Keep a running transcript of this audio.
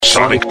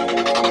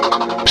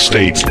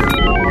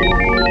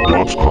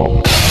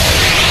SonicState.com.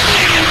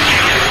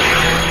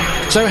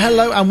 So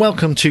hello and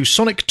welcome to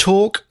Sonic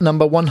Talk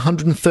number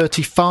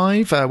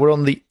 135. We're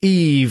on the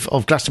eve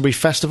of Glastonbury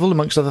Festival,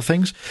 amongst other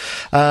things.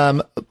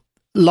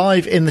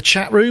 Live in the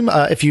chat room.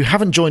 If you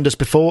haven't joined us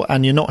before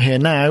and you're not here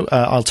now,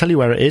 I'll tell you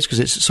where it is, because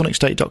it's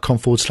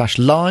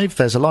sonicstate.com/live.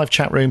 There's a live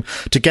chat room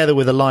together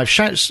with a live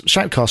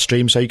shoutcast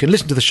stream, so you can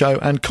listen to the show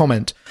and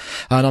comment.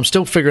 And I'm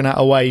still figuring out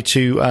a way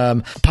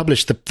to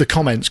publish the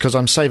comments, because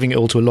I'm saving it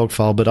all to a log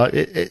file, but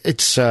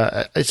it's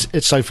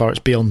so far it's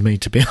beyond me,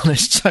 to be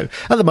honest. So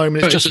at the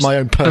moment it's just my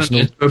own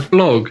personal a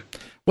blog.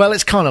 Well,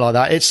 it's kind of like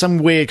that. It's some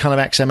weird kind of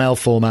XML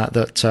format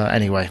that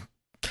anyway,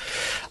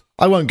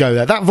 I won't go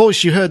there. That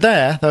voice you heard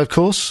there, though, of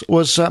course,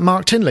 was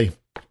Mark Tinley.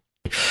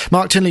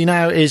 Mark Tinley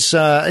now is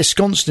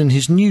ensconced in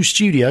his new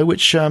studio,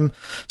 which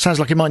sounds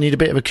like it might need a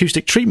bit of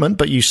acoustic treatment,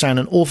 but you sound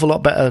an awful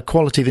lot better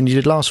quality than you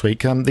did last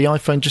week. The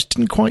iPhone just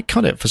didn't quite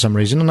cut it for some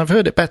reason, and I've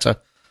heard it better.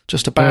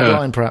 Just a bad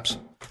line, perhaps.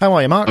 How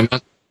are you, Mark?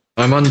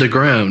 I'm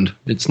underground.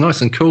 It's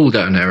nice and cool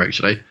down there,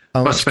 actually.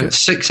 I spent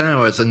 6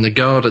 hours in the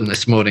garden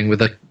this morning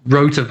with a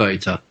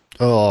rotavator.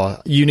 Oh,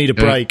 you need a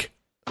break.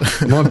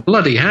 My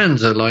bloody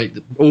hands are like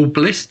all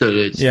blistered.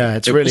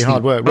 It's really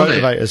hard work.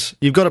 Rotavators.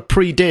 You've got to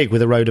pre-dig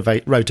with a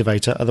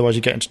rotavator, otherwise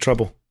you get into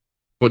trouble.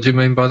 What do you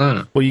mean by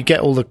that? Well, did you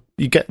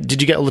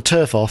get all the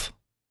turf off?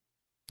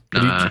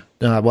 Nah.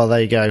 Well,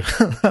 there you go.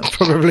 That's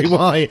probably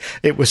why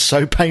it was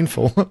so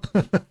painful.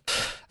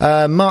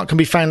 Mark can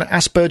be found at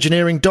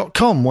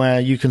aspergineering.com,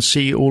 where you can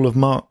see all of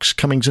Mark's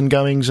comings and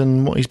goings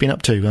and what he's been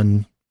up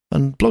to,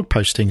 and blog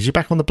postings. You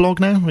back on the blog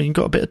now? You've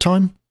got a bit of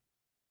time?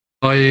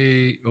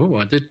 I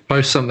did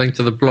post something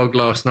to the blog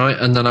last night,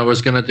 and then I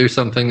was going to do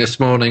something this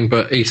morning,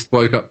 but East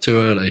woke up too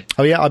early.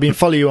 Oh yeah, I've been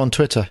following you on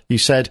Twitter. You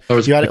said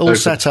you had it all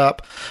set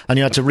up and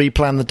you had to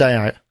replan the day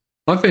out.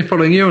 I've been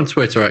following you on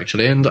Twitter,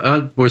 actually, and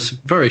I was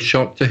very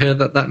shocked to hear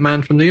that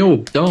man from the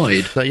Orb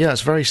died. But yeah,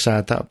 it's very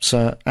sad. That's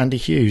Andy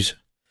Hughes.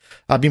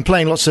 I've been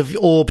playing lots of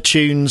Orb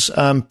tunes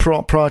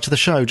prior to the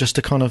show, just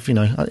to kind of,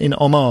 in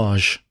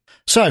homage.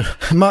 So,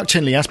 Mark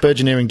Tinley,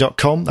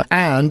 aspergineering.com,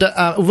 and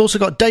we've also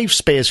got Dave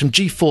Spears from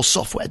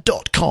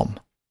GeForceSoftware.com.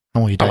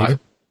 How are you, Dave? Hello.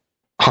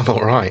 I'm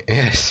all right,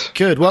 yes.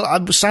 Good.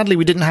 Well, sadly,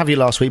 we didn't have you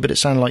last week, but it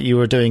sounded like you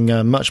were doing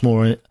much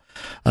more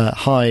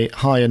high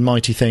and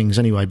mighty things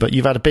anyway, but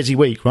you've had a busy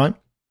week, right?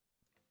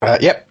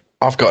 Yep.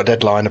 I've got a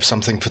deadline of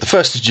something for the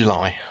 1st of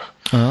July.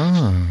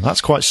 Ah,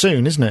 that's quite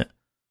soon, isn't it?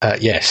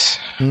 Yes.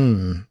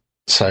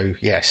 So,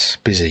 yes,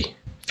 busy.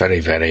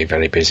 Very, very,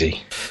 very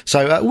busy.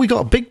 So we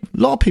got a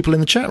lot of people in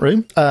the chat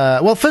room.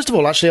 Well, first of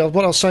all, actually,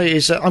 what I'll say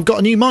is I've got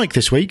a new mic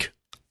this week,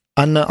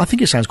 and I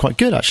think it sounds quite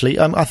good, actually.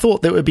 I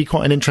thought that it would be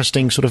quite an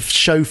interesting sort of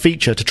show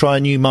feature to try a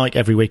new mic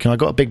every week, and I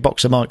got a big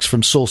box of mics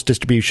from Source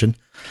Distribution.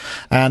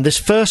 And this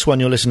first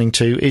one you're listening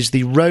to is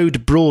the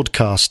Rode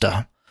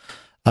Broadcaster,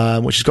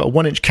 which has got a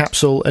 1-inch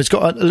capsule. It's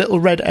got a little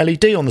red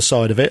LED on the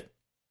side of it,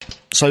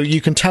 so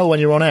you can tell when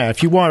you're on air.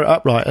 If you wire it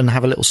up right and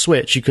have a little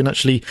switch, you can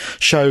actually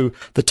show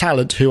the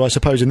talent, who I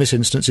suppose in this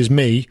instance is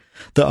me,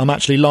 that I'm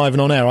actually live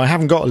and on air. I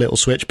haven't got a little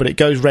switch, but it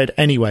goes red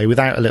anyway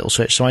without a little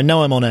switch, so I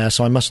know I'm on air,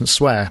 so I mustn't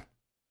swear.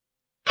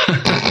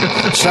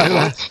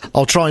 So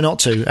I'll try not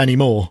to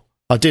anymore.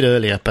 I did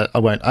earlier, but I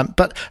won't.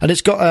 And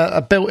it's got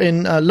a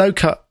built-in low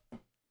cut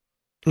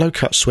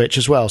switch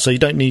as well, so you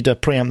don't need a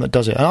preamp that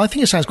does it. And I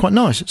think it sounds quite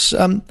nice. It's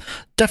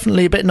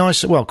definitely a bit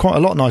nicer, well, quite a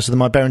lot nicer than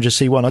my Behringer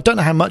C1. I don't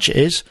know how much it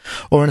is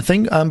or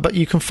anything, but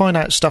you can find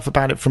out stuff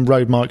about it from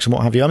Rode mics and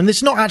what have you. I mean,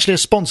 it's not actually a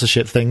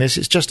sponsorship thing. This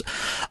is just,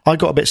 I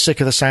got a bit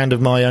sick of the sound of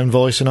my own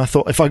voice, and I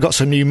thought if I got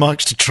some new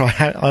mics to try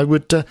out, I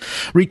would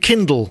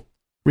rekindle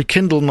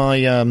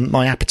my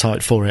my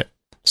appetite for it.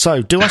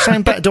 So, do I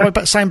sound better? Do I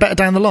sound better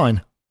down the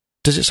line?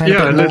 Does it sound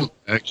a bit more?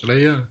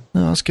 Actually, yeah.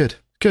 Oh, that's good.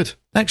 Good.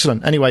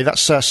 Excellent. Anyway,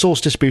 that's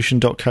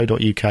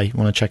sourcedistribution.co.uk. You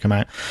want to check them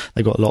out.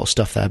 They've got a lot of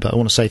stuff there, but I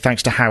want to say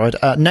thanks to Howard.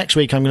 Next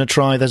week, I'm going to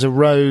try, there's a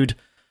Rode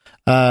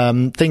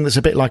thing that's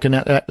a bit like an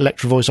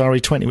Electro Voice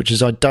RE20, which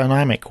is a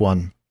dynamic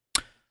one.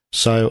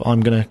 So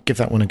I'm going to give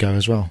that one a go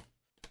as well.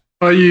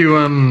 Are you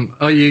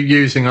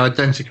using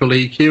identical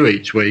EQ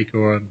each week?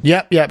 Or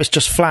Yep, it's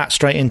just flat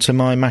straight into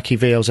my Mackie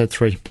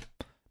VLZ3.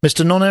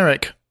 Mr.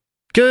 Non-Eric.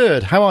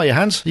 Good. How are you,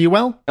 Hans? Are you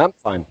well? I'm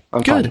fine.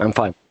 I'm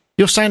fine.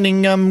 You're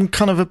sounding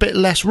kind of a bit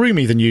less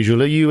roomy than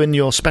usual. Are you in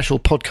your special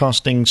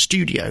podcasting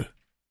studio?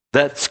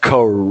 That's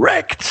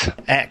correct.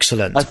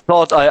 Excellent. I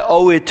thought I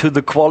owe it to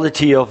the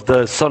quality of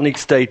the Sonic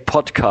State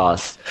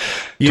podcast.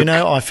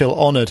 I feel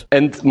honoured.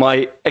 And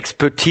my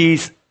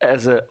expertise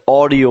as an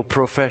audio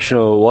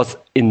professional was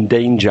in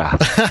danger.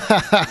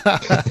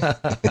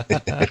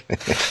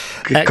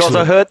 Because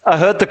I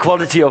heard the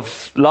quality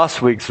of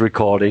last week's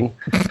recording,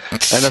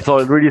 and I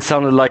thought it really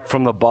sounded like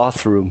from the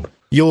bathroom.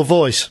 Your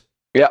voice?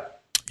 Yeah.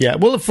 Yeah,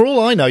 well, for all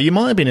I know, you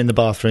might have been in the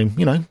bathroom,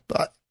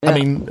 I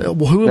mean,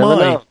 who am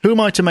I? Who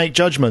am I to make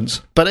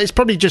judgments? But it's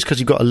probably just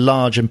because you've got a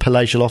large and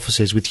palatial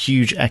offices with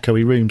huge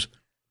echoey rooms.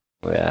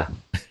 Yeah.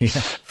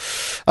 Yeah.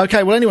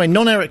 Okay, well, anyway,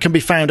 Non-Eric can be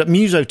found at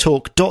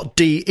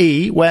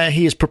musotalk.de, where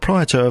he is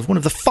proprietor of one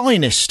of the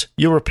finest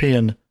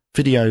European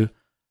video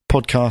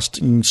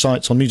podcasting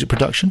sites on music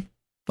production,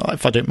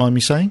 if I don't mind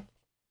me saying.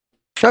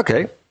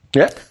 Okay.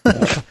 Yeah.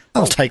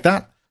 I'll take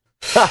that.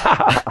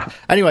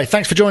 Anyway,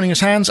 thanks for joining us,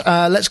 Hans.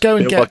 Let's go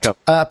and get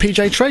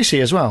PJ Tracy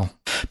as well.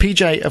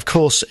 PJ, of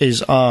course,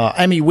 is our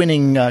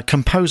Emmy-winning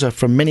composer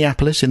from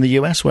Minneapolis in the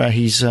US, where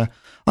he's,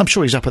 I'm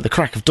sure he's up at the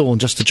crack of dawn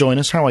just to join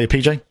us. How are you,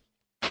 PJ?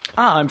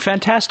 I'm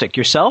fantastic.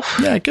 Yourself?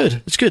 Yeah,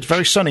 good. It's good.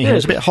 Very sunny here.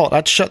 It's a bit hot. I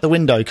had to shut the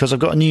window because I've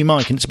got a new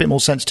mic and it's a bit more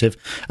sensitive,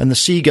 and the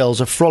seagulls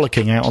are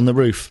frolicking out on the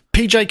roof.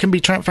 PJ can be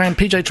found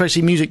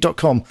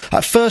pjtracymusic.com.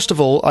 First of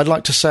all, I'd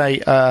like to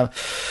say I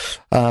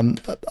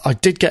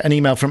did get an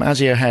email from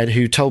Azio Head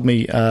who told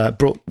me,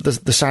 brought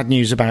the sad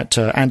news about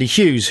Andy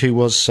Hughes, who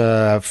was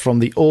from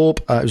the Orb.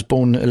 He was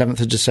born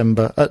 11th of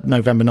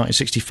November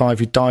 1965,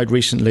 who died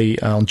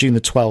recently on June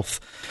the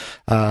 12th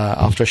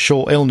after a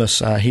short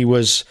illness. He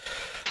was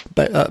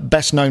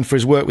best known for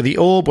his work with the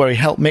Orb, where he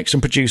helped mix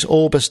and produce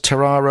Orbus,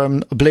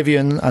 Terrarum,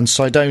 Oblivion and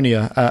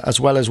Sidonia, as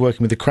well as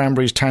working with the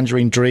Cranberries,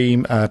 Tangerine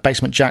Dream,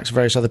 Basement Jaxx,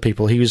 various other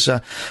people. He was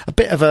a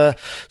bit of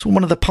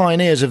one of the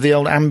pioneers of the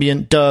old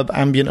ambient dub,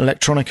 ambient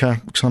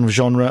electronica kind of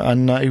genre,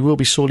 and he will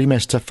be sorely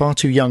missed. Far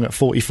too young at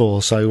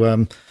 44,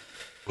 so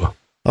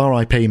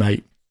R.I.P.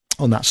 mate,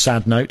 on that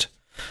sad note.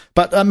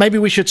 But maybe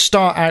we should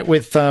start out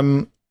with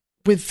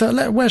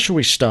where shall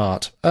we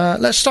start?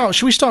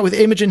 Shall we start with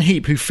Imogen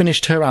Heap, who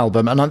finished her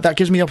album, and that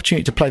gives me the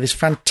opportunity to play this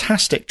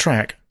fantastic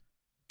track.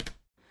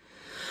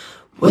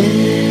 Where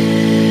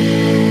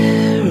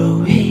are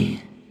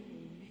we?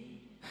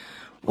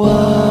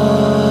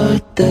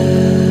 What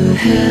the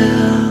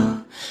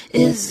hell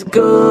is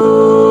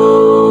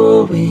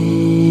going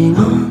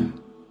on?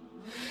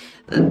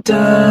 The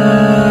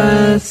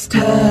dust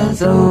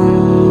has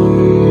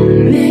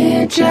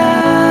only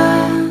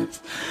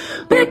just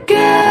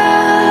began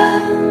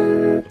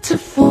to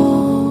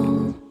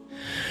fall.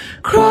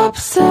 Crop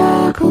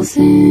circles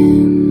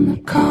in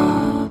the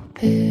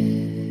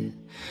carpet,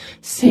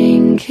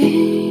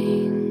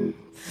 sinking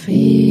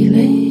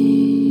feeling.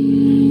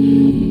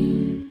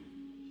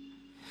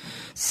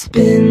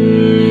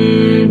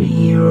 Spin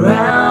me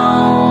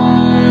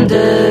round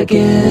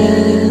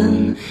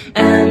again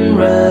and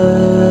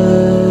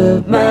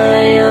rub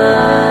my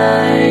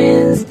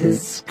eyes.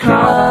 This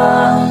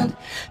can't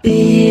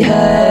be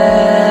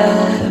happening.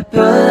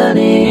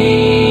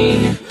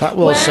 That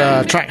was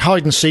track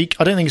Hide and Seek.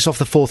 I don't think it's off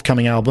the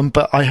forthcoming album,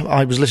 but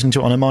I was listening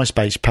to it on a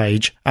MySpace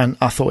page and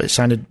I thought it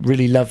sounded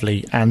really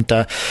lovely. And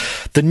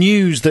the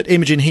news that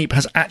Imogen Heap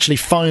has actually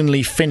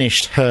finally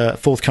finished her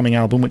forthcoming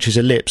album, which is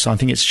Ellipse, I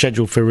think it's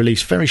scheduled for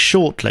release very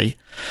shortly.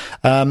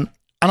 And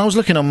I was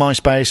looking on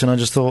MySpace and I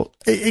just thought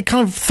it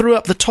kind of threw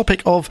up the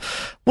topic of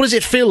what does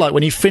it feel like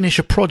when you finish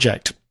a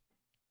project?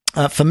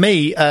 For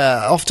me,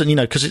 often,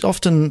 because it's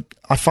often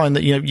I find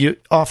that, you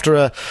after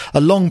a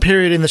long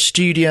period in the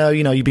studio,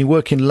 you've been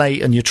working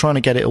late and you're trying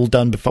to get it all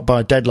done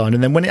by a deadline.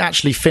 And then when it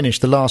actually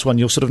finished, the last one,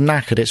 you're sort of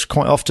knackered. It's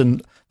quite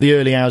often the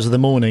early hours of the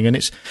morning. And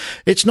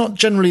it's not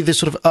generally the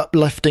sort of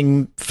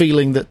uplifting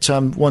feeling that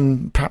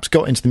one perhaps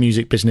got into the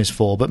music business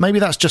for. But maybe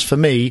that's just for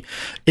me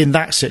in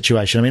that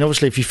situation. I mean,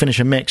 obviously, if you finish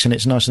a mix and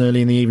it's nice and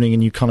early in the evening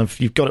and you've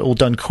got it all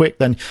done quick,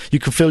 then you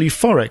can feel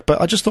euphoric.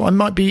 But I just thought it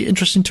might be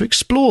interesting to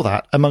explore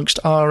that amongst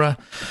our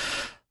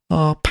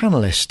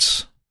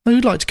panellists.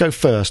 Who'd like to go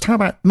first? How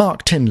about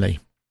Mark Tinley?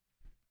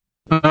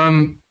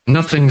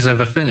 Nothing's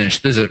ever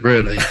finished, is it,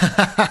 really?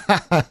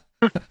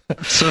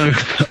 So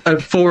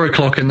at 4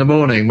 o'clock in the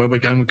morning, when we're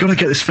going, we've got to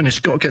get this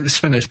finished, got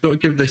to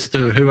give this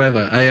to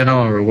whoever,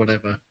 A&R or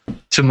whatever,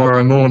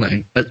 tomorrow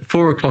morning, at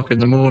 4 o'clock in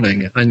the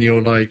morning, and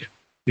you're like,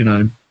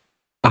 a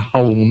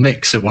whole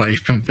mix away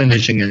from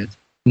finishing it.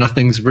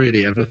 Nothing's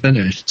really ever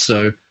finished.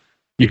 So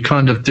you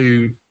kind of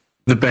do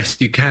the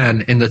best you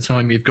can in the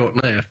time you've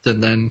got left,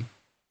 and then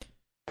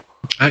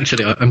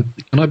actually, can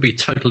I be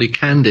totally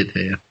candid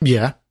here?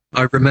 Yeah.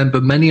 I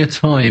remember many a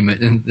time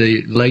in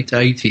the late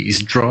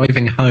 80s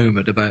driving home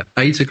at about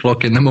 8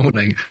 o'clock in the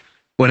morning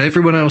when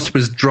everyone else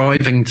was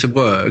driving to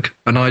work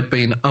and I'd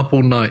been up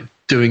all night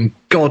doing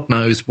God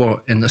knows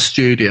what in the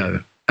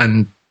studio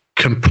and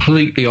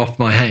completely off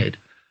my head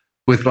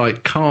with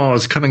like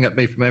cars coming at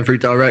me from every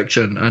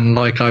direction and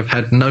like I've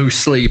had no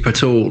sleep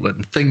at all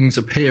and things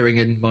appearing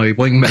in my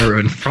wing mirror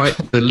and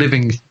frighten the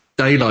living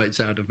daylights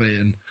out of me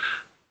and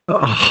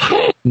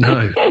oh,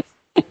 no.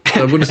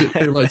 So what does it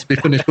feel like to be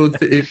finished? Well,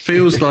 it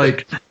feels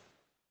like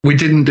we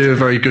didn't do a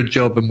very good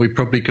job and we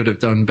probably could have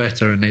done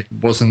better and it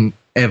wasn't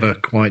ever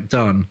quite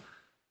done.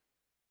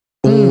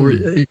 Or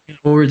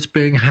it's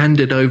being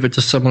handed over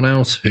to someone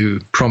else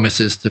who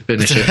promises to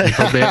finish it and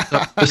probably ends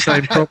up with the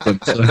same problem.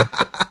 So.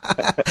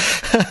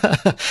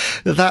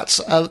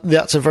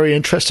 That's a very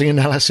interesting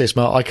analysis,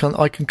 Mark.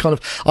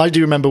 I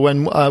do remember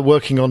when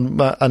working on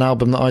an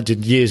album that I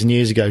did years and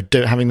years ago,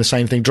 having the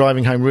same thing,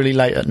 driving home really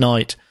late at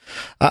night.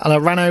 And I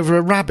ran over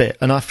a rabbit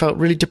and I felt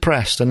really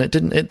depressed and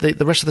the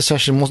rest of the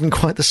session wasn't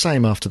quite the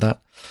same after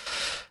that.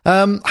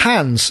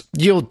 Hans,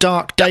 your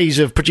dark days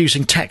of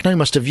producing techno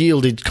must have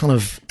yielded kind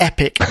of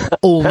epic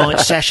all-night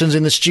sessions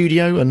in the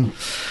studio and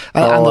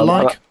the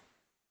like.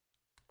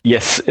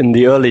 Yes, in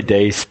the early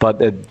days, but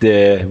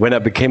when I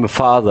became a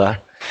father,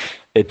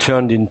 it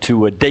turned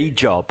into a day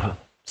job.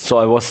 So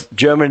I was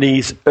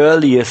Germany's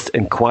earliest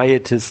and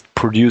quietest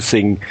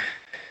producing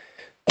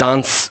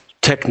dance,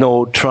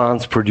 techno,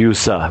 trance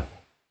producer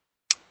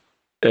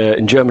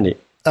in Germany.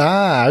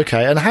 Ah,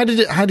 okay. And how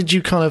did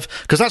you kind of,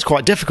 because that's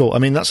quite difficult. I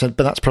mean, that's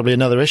probably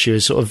another issue,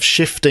 is sort of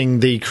shifting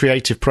the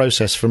creative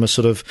process from a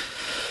sort of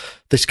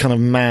this kind of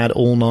mad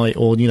all night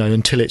or,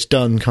 until it's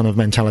done kind of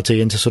mentality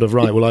into sort of,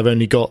 right, well, I've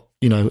only got,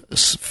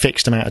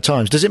 fixed amount of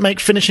times. Does it make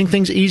finishing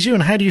things easier?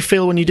 And how do you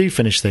feel when you do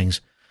finish things?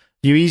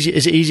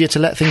 Is it easier to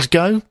let things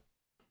go?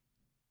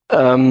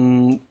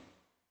 I'm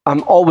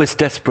always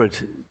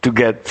desperate to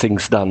get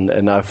things done,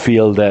 and I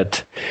feel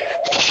that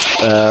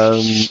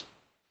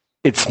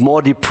it's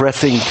more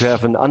depressing to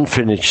have an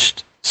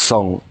unfinished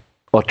song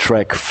or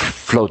track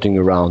floating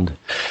around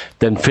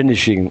than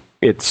finishing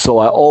it. So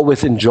I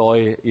always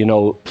enjoy,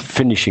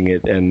 finishing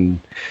it, and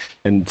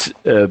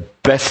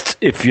best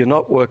if you're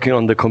not working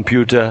on the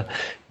computer,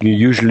 you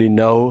usually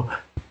know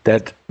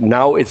that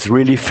now it's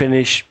really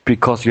finished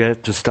because you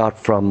have to start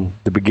from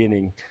the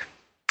beginning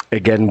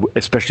again,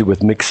 especially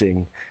with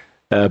mixing,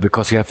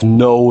 because you have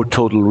no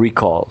total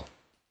recall.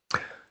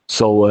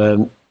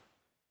 So,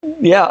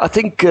 I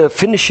think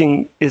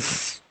finishing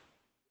is,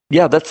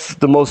 that's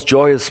the most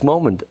joyous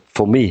moment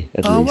for me,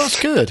 at least. Oh, that's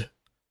good.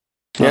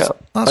 That's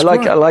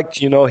I like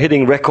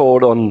hitting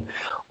record on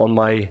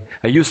my.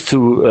 I used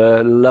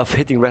to love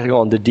hitting record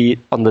on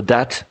the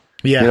DAT.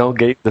 Yeah.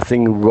 Get the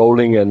thing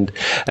rolling, and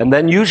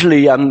then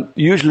usually after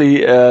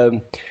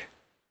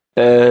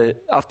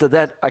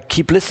that I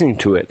keep listening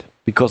to it,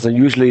 because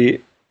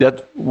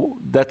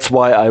that's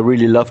why I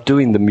really love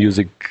doing the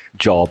music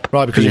job.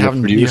 Right, because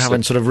you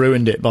haven't sort of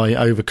ruined it by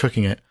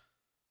overcooking it.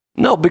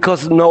 No,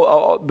 because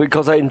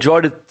I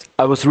enjoyed it.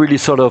 I was really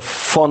sort of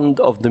fond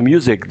of the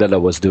music that I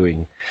was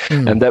doing,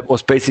 and that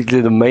was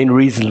basically the main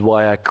reason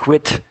why I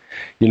quit.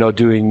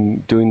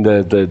 Doing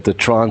the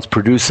trance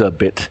producer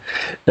bit,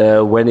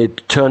 when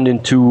it turned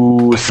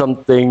into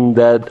something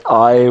that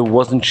I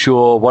wasn't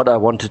sure what I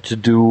wanted to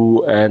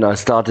do, and I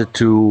started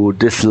to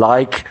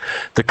dislike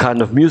the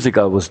kind of music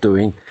I was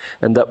doing,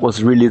 and that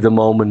was really the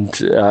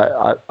moment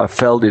I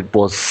felt it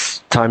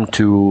was time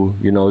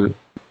to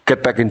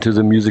get back into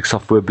the music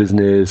software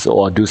business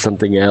or do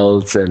something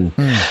else, and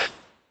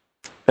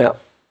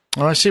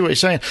Oh, I see what you're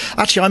saying.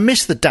 Actually, I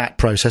miss the DAT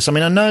process. I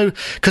mean, I know,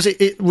 because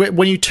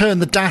when you turn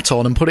the DAT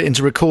on and put it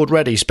into record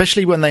ready,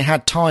 especially when they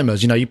had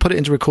timers, you put it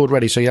into record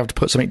ready, so you have to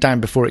put something down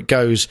before it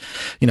goes,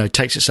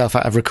 takes itself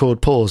out of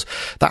record pause.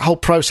 That whole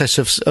process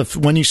of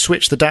when you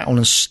switch the DAT on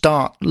and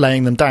start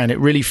laying them down, it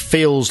really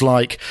feels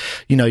like,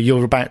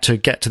 you're about to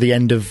get to the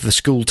end of the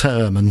school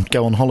term and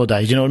go on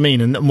holiday. Do you know what I mean?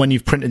 And when you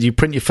print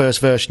your first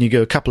version, you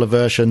go a couple of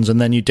versions,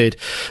 and then you did,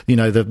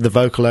 the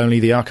vocal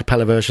only, the a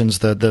cappella versions,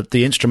 the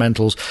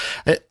instrumentals.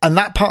 And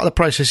that part of the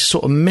process is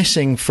sort of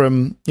missing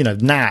from,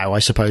 now, I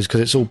suppose, because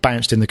it's all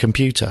bounced in the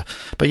computer.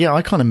 But yeah,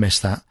 I kind of miss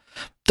that.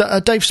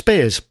 Dave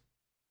Spears,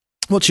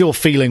 what's your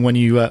feeling when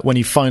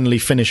you finally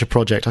finish a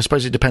project? I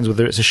suppose it depends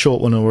whether it's a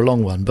short one or a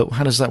long one, but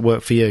how does that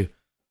work for you?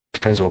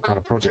 Depends what kind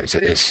of project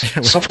it is.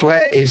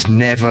 Software is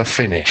never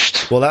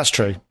finished. Well, that's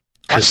true.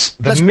 Because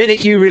the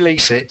minute you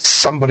release it,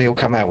 somebody will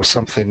come out with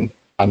something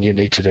and you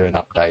need to do an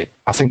update.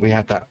 I think we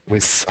had that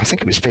with, I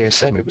think it was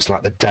VSM. It was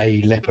like the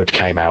day Leopard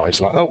came out. It's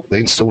like, the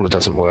installer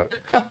doesn't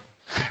work.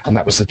 And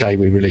that was the day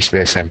we released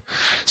VSM.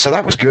 So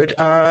that was good.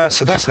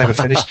 So that's never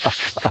finished.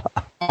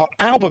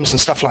 Albums and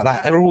stuff like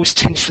that, they're always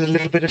tinged with a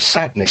little bit of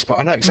sadness. But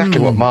I know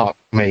exactly what Mark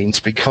means,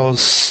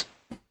 because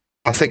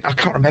I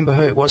can't remember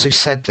who it was who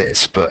said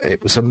this, but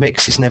it was a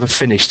mix is never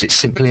finished, it's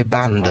simply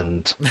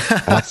abandoned.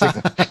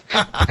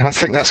 And I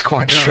think that's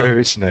quite true,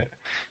 isn't it?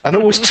 And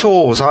always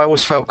tours, I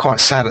always felt quite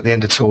sad at the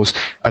end of tours,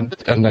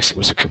 unless it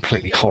was a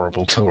completely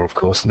horrible tour, of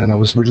course, and then I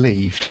was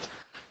relieved.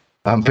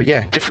 But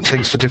yeah, different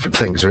things for different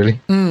things, really.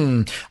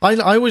 I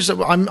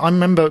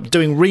remember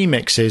doing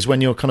remixes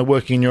when you're kind of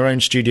working in your own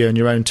studio in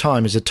your own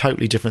time is a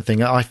totally different thing.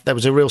 There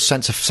was a real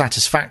sense of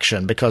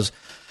satisfaction, because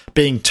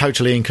being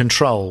totally in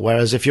control,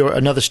 whereas if you're at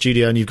another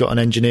studio and you've got an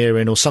engineer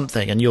in or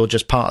something and you're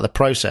just part of the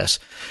process,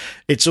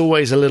 it's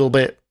always a little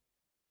bit,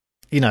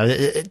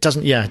 it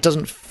doesn't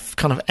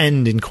kind of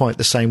end in quite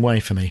the same way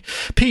for me.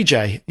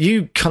 PJ,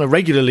 you kind of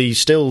regularly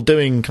still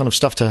doing kind of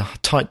stuff to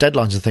tight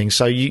deadlines and things,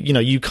 so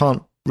you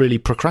can't really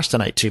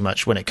procrastinate too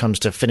much when it comes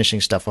to finishing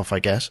stuff off, I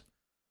guess.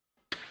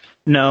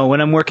 No, when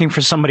I'm working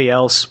for somebody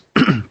else,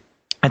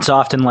 it's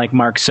often like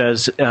Mark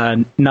says,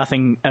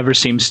 nothing ever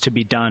seems to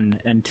be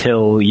done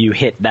until you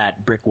hit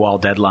that brick wall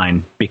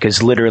deadline,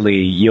 because literally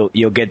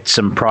you'll get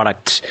some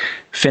product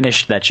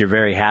finished that you're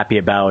very happy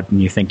about,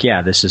 and you think,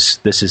 yeah, this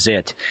is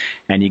it,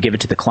 and you give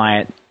it to the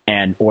client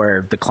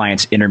or the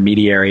client's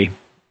intermediary,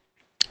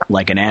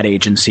 like an ad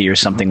agency or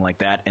something like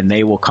that, and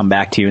they will come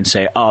back to you and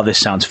say, "Oh, this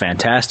sounds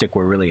fantastic.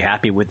 We're really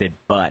happy with it,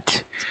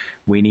 but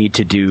we need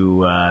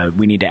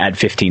to add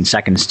 15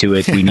 seconds to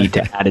it. We need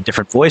to add a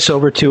different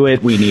voiceover to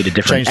it. We need a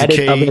different Change the edit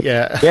key, of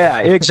it." yeah,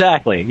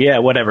 exactly. Yeah,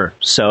 whatever.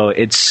 So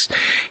it's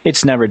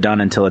never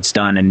done until it's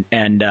done.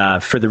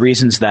 And for the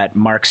reasons that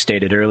Mark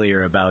stated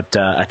earlier about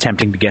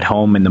attempting to get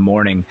home in the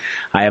morning,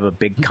 I have a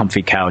big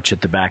comfy couch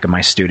at the back of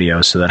my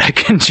studio so that I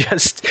can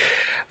just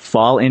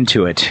fall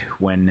into it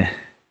when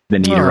the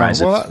need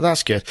arises. Well,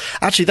 that's good.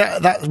 Actually,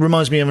 that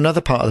reminds me of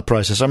another part of the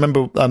process. I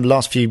remember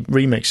last few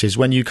remixes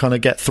when you kind of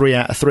get 3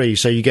 out of 3.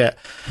 So you get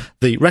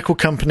the record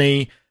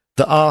company,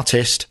 the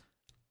artist,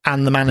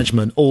 and the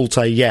management all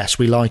say, yes,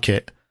 we like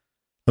it.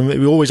 And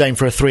we always aim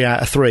for a 3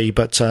 out of 3,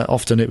 but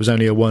often it was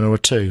only a 1 or a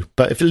 2.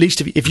 But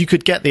if you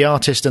could get the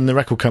artist and the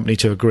record company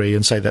to agree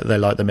and say that they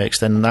like the mix,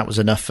 then that was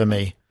enough for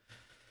me.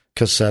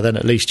 Because then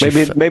at least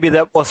maybe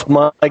that was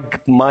my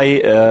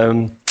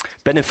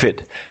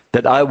benefit,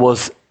 that I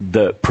was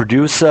the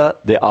producer,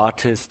 the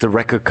artist, the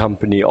record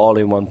company, all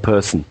in one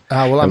person.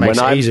 Ah, well, that makes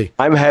it easy.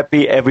 I'm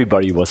happy.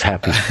 Everybody was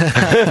happy,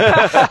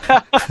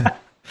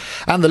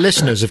 and the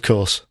listeners, of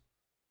course.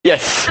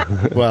 Yes.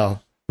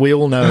 Well, we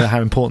all know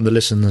how important the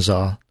listeners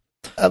are.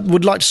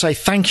 Would like to say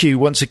thank you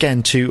once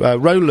again to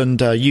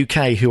Roland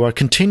UK, who are a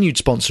continued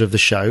sponsor of the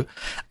show,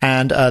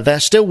 and they're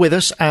still with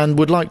us, and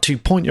would like to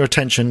point your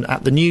attention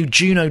at the new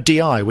Juno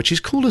DI, which is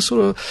called a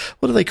sort of,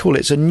 what do they call it?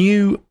 It's a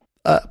new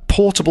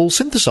portable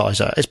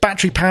synthesizer. It's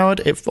battery powered.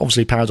 It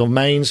obviously powers on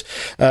mains.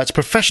 It's a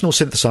professional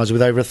synthesizer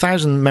with over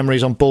 1,000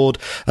 memories on board,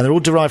 and they're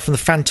all derived from the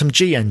Phantom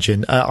G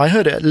engine. I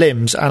heard it at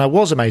LIMS, and I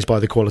was amazed by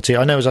the quality.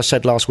 I know, as I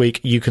said last week,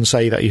 you can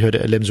say that you heard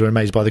it at LIMS and were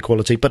amazed by the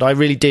quality, but I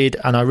really did,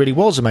 and I really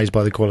was amazed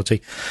by the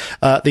quality.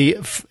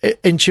 The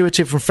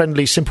intuitive and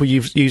friendly, simple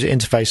user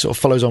interface sort of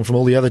follows on from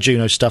all the other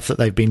Juno stuff that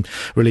they've been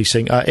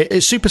releasing.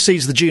 It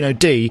supersedes the Juno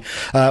D,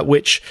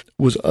 which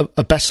was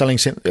a best-selling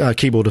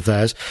keyboard of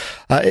theirs.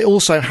 It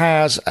also has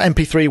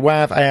MP3,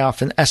 WAV,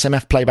 AF, and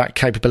SMF playback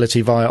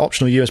capability via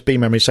optional USB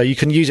memory, so you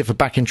can use it for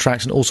backing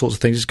tracks and all sorts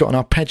of things. It's got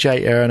an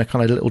arpeggiator and a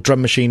kind of little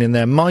drum machine in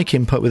there, mic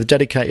input with a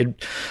dedicated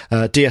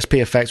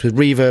DSP effects with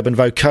reverb and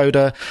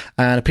vocoder,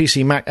 and a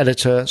PC Mac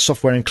editor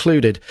software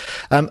included.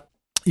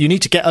 You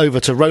need to get over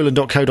to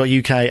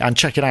roland.co.uk and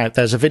check it out.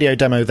 There's a video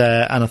demo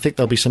there, and I think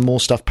there'll be some more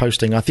stuff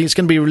posting. I think it's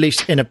going to be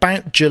released in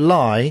about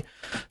July,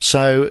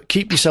 so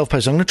keep yourself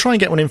posted. I'm going to try and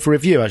get one in for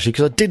review, actually,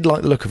 because I did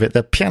like the look of it.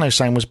 The piano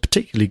sound was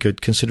particularly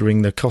good,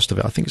 considering the cost of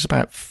it. I think it's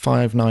about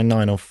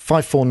 $599 or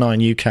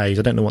 $549 UKs.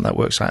 I don't know what that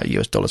works out at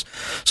US dollars.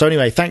 So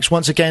anyway, thanks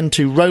once again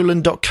to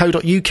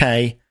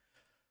roland.co.uk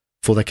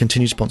for their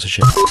continued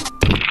sponsorship.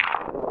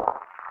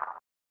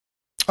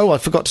 Oh, I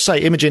forgot to say,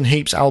 Imogen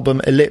Heap's album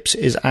Ellipse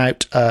is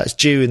out. It's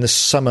due in the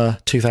summer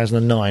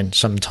 2009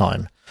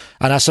 sometime.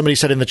 And as somebody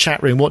said in the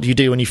chat room, what do you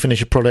do when you finish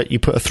a product? You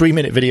put a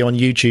 3-minute video on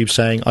YouTube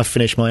saying, I've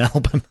finished my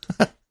album.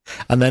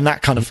 And then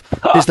that kind of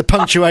is the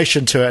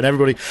punctuation to it, and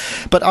everybody.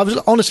 But I was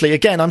honestly,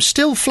 again, I'm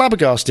still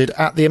flabbergasted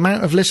at the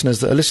amount of listeners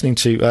that are listening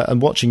to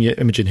and watching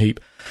Imogen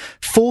Heap.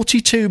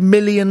 42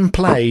 million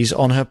plays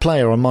on her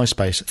player on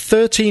MySpace.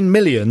 13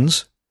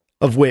 millions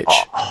of which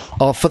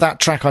are for that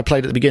track I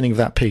played at the beginning of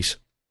that piece.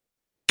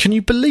 Can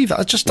you believe that?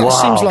 That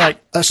seems like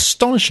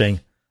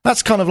astonishing.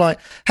 That's kind of like,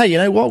 hey, you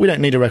know what? We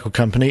don't need a record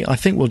company. I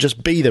think we'll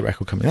just be the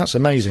record company. That's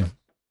amazing.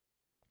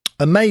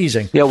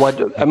 Amazing. Yeah,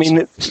 I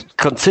mean,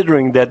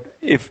 considering that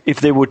if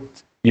they would,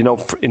 you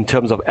know, in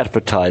terms of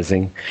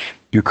advertising,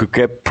 you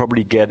could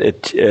probably get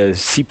it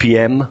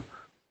CPM,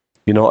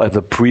 you know, as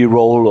a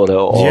pre-roll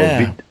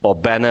or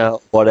banner,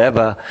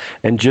 whatever,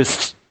 and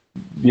just,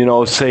 you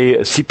know, say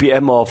a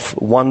CPM of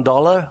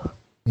 $1.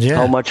 Yeah.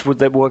 How much would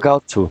that work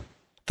out to?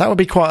 That would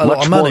be quite a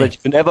lot of money. Much more than you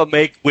can ever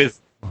make with.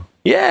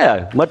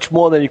 Yeah, much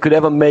more than you could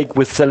ever make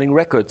with selling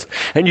records,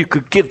 and you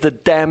could give the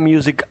damn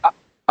music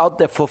out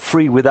there for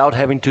free without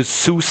having to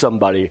sue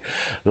somebody,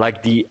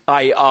 like the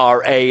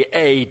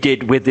IRAA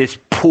did with this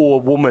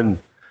poor woman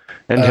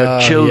and her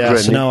children.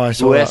 Yes, no, I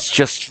saw that.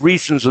 Just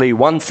recently,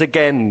 once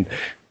again,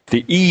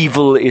 the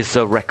evil is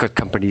the record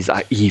companies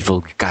are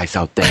evil guys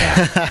out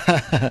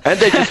there. And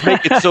they just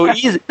make it so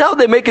easy. Now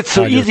they make it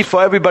so easy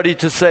for everybody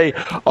to say,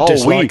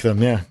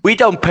 we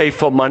don't pay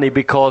for money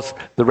because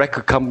the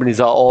record companies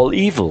are all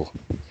evil.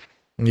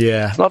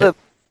 Yeah. It's not a...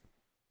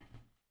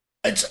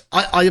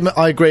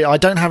 I agree. I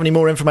don't have any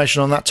more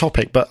information on that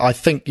topic, but I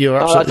think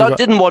you're absolutely right. I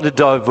didn't want to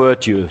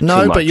divert you.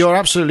 No, but you're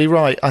absolutely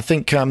right. I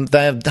think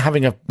they're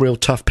having a real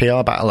tough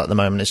PR battle at the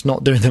moment. It's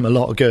not doing them a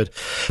lot of good.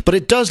 But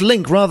it does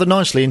link rather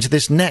nicely into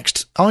this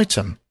next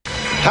item.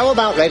 How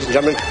about, ladies and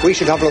gentlemen, we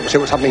should have a look to see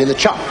what's happening in the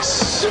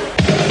charts.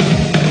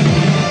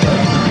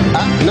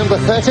 At number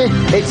 30,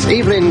 it's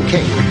Evelyn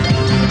King,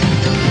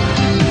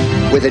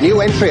 with a new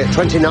entry at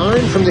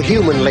 29 from the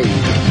Human League.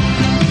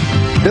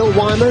 Bill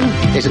Wyman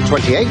is at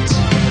 28,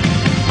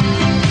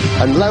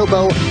 and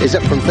Lobo is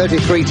up from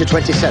 33 to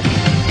 27.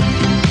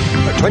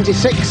 At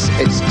 26,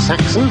 it's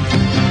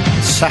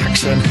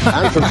Saxon.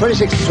 And from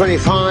 26 to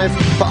 25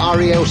 for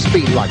REO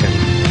Speedwagon.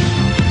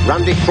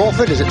 Randy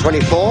Crawford is at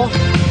 24.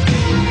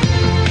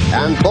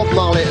 and Bob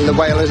Marley and the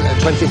Wailers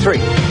at 23.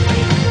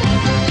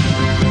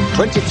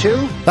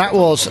 22. That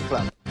was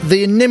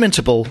the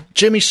inimitable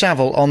Jimmy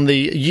Savile on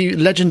the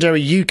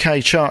legendary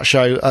UK chart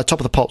show, Top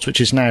of the Pops,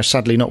 which is now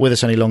sadly not with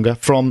us any longer,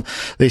 from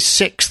the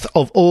 6th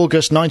of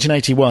August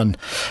 1981.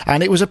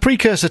 And it was a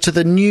precursor to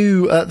the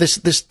new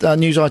this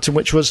news item,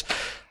 which was,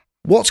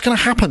 what's going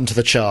to happen to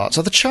the charts?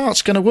 Are the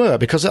charts going to work?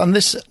 Because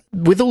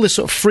with all this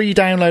sort of free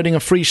downloading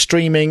and free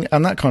streaming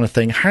and that kind of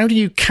thing, how do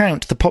you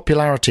count the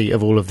popularity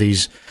of all of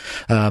these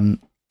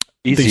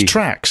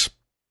tracks?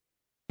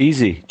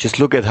 Easy. Just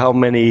look at how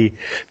many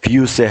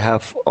views they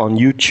have on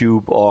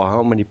YouTube or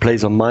how many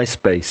plays on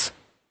MySpace.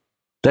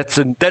 That's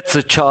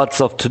the charts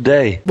of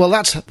today. Well,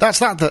 that's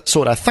that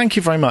sort of. Thank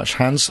you very much,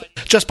 Hans.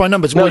 Just by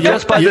numbers. No, well,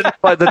 just by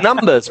the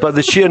numbers, by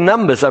the sheer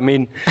numbers. I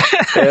mean,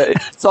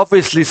 it's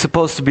obviously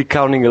supposed to be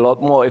counting a lot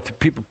more. If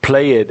people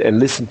play it and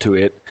listen to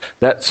it,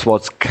 that's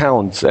what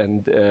counts.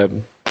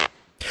 And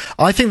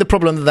I think the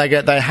problem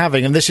that they're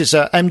having, and this is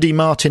MD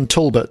Martin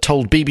Talbot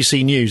told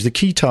BBC News, the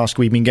key task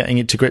we've been getting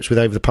into grips with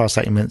over the past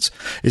 8 months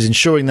is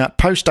ensuring that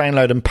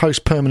post-download and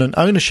post-permanent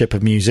ownership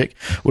of music,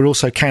 we're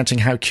also counting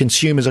how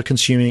consumers are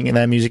consuming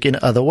their music in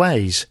other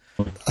ways.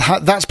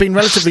 That's been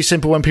relatively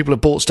simple when people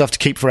have bought stuff to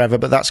keep forever,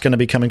 but that's going to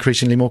become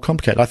increasingly more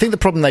complicated. I think the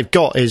problem they've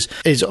got is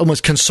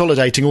almost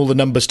consolidating all the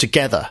numbers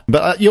together.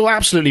 But you're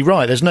absolutely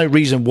right. There's no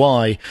reason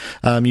why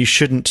you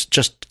shouldn't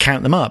just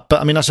count them up.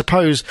 But I mean, I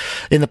suppose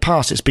in the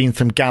past it's been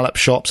from Gallup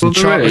shops and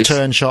chart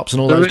return shops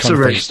and all those kind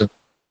of things.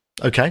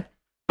 Okay.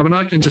 I mean,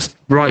 I can just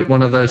write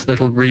one of those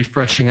little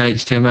refreshing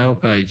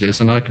HTML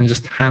pages, and I can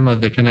just hammer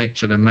the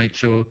connection and make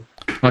sure.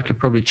 I could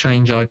probably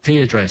change IP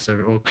address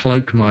or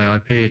cloak my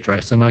IP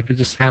address, and I could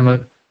just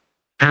hammer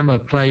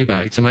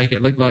playback to make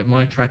it look like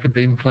my track had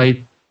been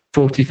played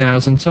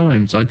 40,000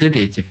 times. I did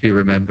it, if you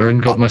remember,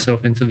 and got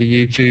myself into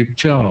the YouTube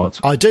chart.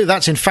 I do.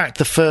 That's in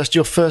fact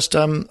your first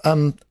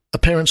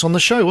appearance on the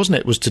show, wasn't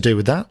it? Was to do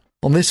with that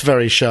on this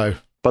very show.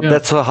 But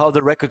that's how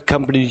the record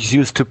companies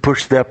used to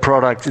push their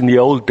products in the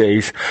old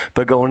days,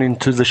 by going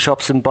into the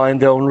shops and buying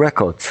their own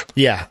records.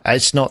 Yeah,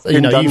 it's not,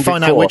 you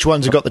find out which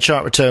ones have got the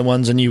chart return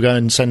ones and you go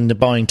and send the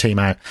buying team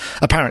out.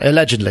 Apparently,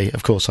 allegedly,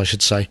 of course, I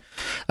should say.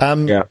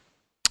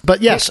 But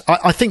yes,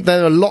 I think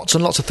there are lots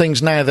and lots of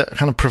things now that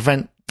kind of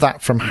prevent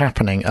that from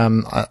happening.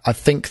 I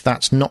think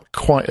that's not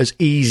quite as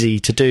easy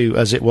to do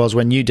as it was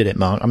when you did it,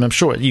 Mark. I mean, I'm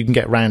sure you can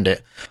get around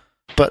it.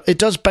 But it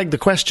does beg the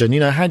question,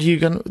 how do you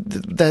go?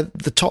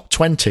 The top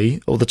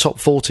 20 or the top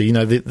 40,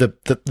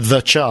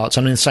 the charts.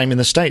 I mean, the same in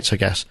the States, I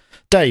guess.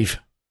 Dave,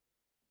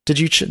 did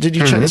you check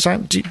this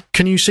out?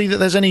 Can you see that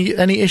there's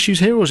any issues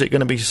here, or is it going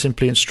to be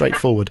simply and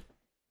straightforward?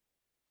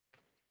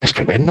 It's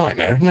going to be a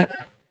nightmare, isn't it?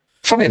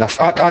 Funny enough,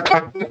 I,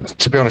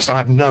 to be honest, I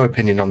have no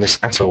opinion on this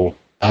at all.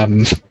 I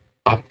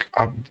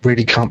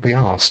really can't be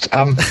asked.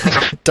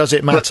 Does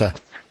it matter?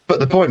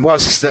 But the point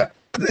was that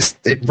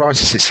it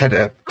rises its head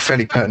at a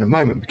fairly pertinent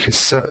moment,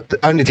 because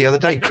only the other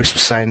day Chris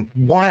was saying,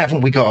 why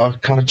haven't we got a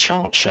kind of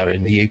chart show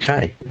in the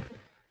UK?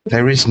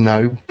 There is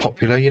no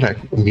popular,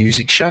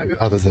 music show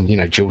other than,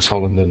 Jules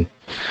Holland and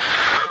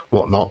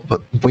whatnot.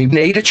 But we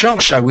need a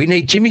chart show. We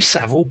need Jimmy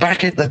Savile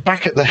back at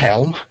the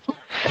helm,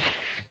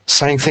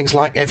 saying things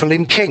like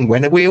Evelyn King,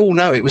 when we all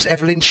know it was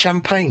Evelyn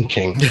Champagne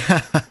King.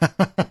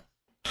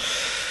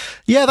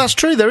 Yeah, that's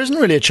true. There isn't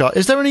really a chart.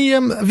 Is there any?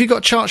 Have you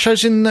got chart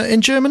shows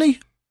in Germany?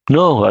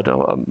 No, I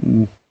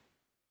don't.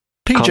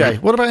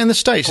 PJ, what about in the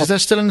States? Is there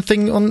still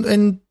anything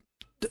in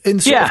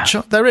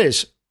there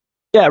is.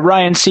 Yeah,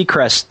 Ryan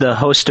Seacrest, the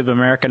host of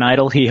American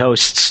Idol, he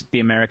hosts the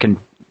American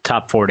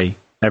Top 40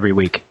 every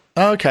week.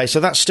 Okay, so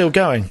that's still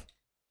going.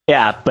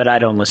 Yeah, but I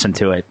don't listen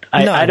to it.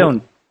 I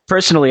don't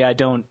personally. I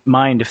don't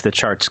mind if the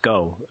charts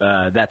go.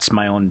 That's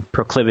my own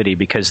proclivity,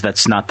 because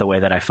that's not the way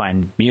that I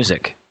find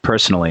music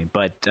personally.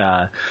 But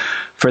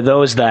for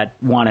those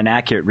that want an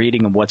accurate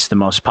reading of what's the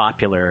most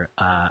popular,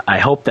 I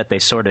hope that they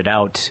sort it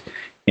out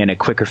in a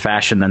quicker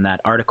fashion than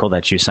that article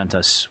that you sent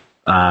us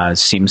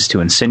seems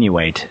to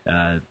insinuate.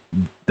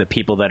 The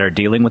people that are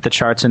dealing with the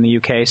charts in the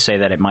UK say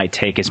that it might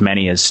take as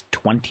many as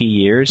 20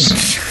 years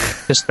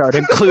to start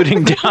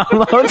including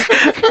downloads.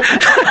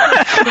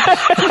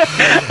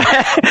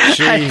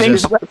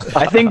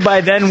 I think by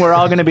then we're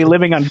all going to be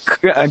living on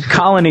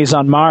colonies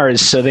on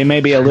Mars, so they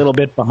may be a little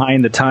bit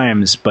behind the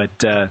times. But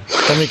then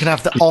we can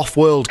have the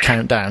off-world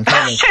countdown,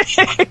 can't we?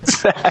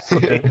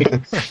 Exactly.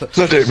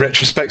 They'll do it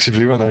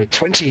retrospectively, won't they?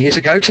 20 years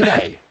ago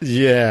today.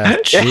 Yeah,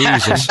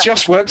 Jesus.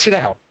 Just worked it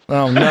out.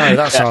 Oh no,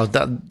 that's hard.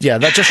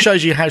 That just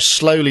shows you how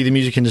slowly the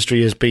music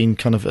industry has been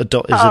kind of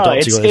adopting.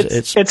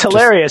 It's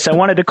hilarious. I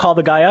wanted to call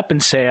the guy up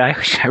and say,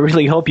 I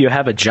really hope you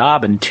have a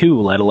job in 2,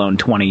 let alone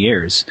 20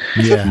 years.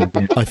 Yeah,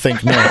 I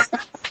think not.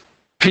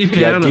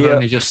 PPL have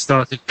only just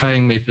started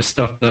paying me for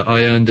stuff that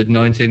I earned in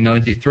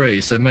 1993,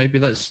 so maybe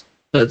that's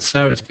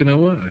how it's going to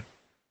work.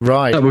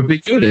 Right. That would be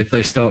good if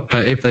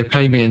they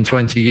pay me in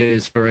 20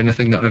 years for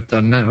anything that I've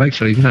done now.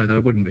 Actually, no,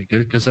 that wouldn't be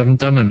good because I haven't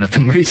done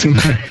anything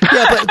recently.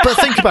 Yeah, but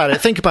think about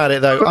it. Think about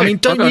it, though. I mean,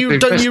 don't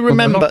you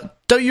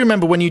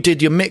remember when you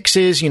did your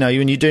mixes? You know,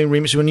 when you're doing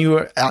remixes, when you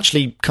were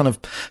actually kind of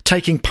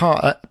taking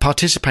part,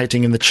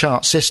 participating in the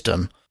chart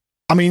system.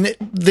 I mean,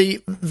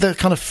 the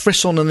kind of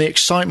frisson and the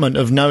excitement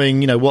of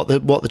knowing, you know, what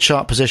the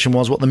chart position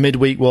was, what the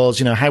midweek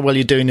was, you know, how well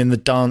you're doing in the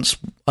dance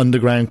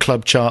underground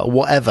club chart or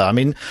whatever. I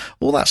mean,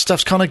 all that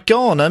stuff's kind of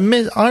gone.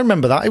 I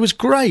remember that. It was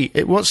great.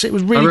 It was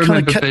really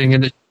kind of being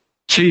in a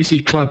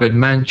cheesy club in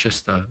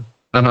Manchester,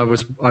 and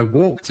I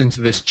walked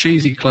into this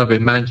cheesy club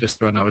in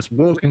Manchester, and I was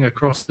walking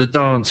across the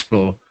dance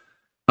floor,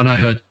 and I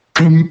heard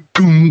gong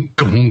gong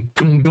gong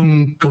gong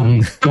gong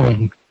gong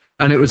gong,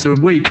 and it was a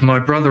week my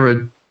brother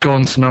had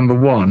gone to number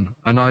one,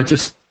 and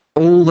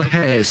all the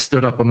hairs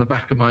stood up on the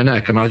back of my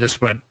neck, and I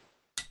just went,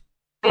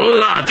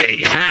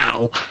 bloody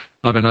hell.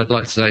 I mean, I'd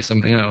like to say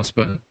something else,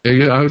 but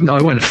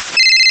I went,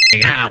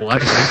 f***ing hell,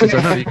 actually, because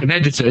I know you can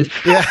edit it.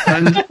 Yeah.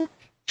 And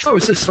I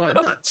was just like,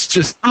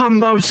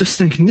 I was just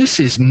thinking, this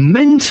is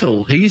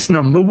mental. He's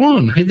number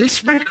one.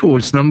 This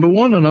record's number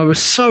one, and I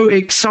was so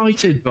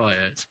excited by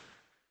it.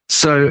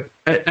 So,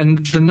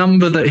 and the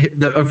number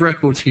of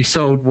records he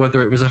sold,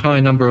 whether it was a high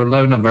number or a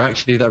low number,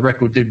 actually that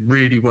record did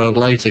really well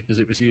later because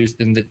it was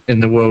used in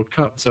the World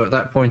Cup. So at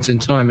that point in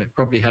time, it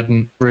probably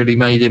hadn't really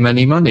made him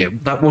any money.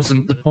 That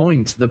wasn't the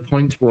point. The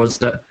point was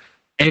that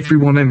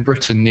everyone in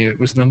Britain knew it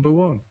was number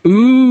one.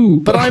 Ooh!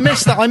 But I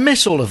miss that. I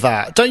miss all of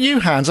that. Don't you,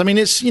 Hans? I mean,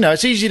 it's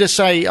easy to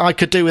say I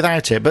could do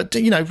without it, but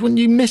when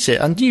you miss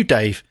it, and you,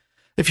 Dave,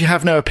 if you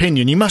have no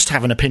opinion, you must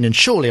have an opinion,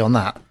 surely, on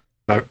that.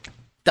 No.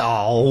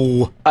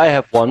 Oh, I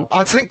have one.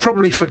 I think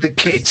probably for the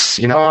kids.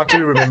 I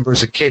do remember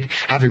as a kid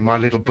having my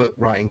little book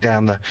writing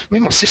down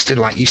my sister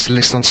used to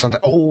listen on Sunday.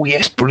 Oh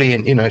yes,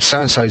 brilliant. So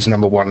and so's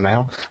number one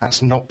now.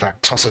 That's knocked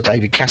that tosser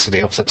David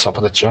Cassidy off the top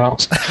of the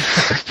charts.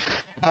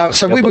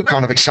 So we were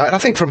kind of excited. I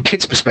think from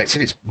kids'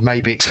 perspective, it's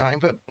maybe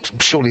exciting, but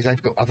surely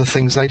they've got other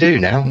things they do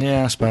now.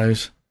 Yeah, I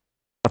suppose.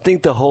 I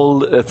think the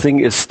whole thing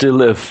is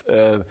still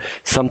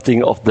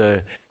something of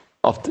the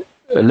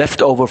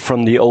leftover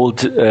from the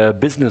old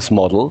business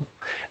model,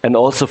 and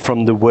also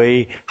from the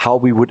way how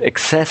we would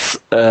access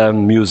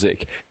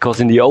music. Because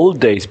in the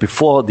old days,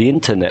 before the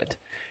internet,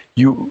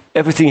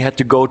 everything had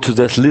to go to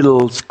this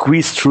little,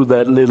 squeeze through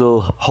that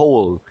little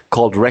hole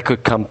called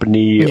record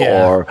company,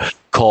 or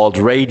called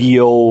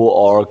radio,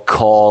 or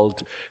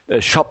called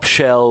shop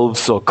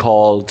shelves, or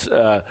called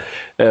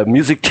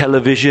music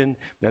television.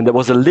 And there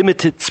was a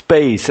limited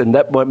space, and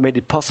that made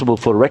it possible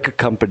for record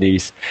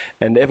companies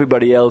and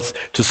everybody else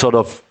to sort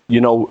of,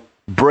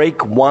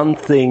 break one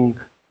thing.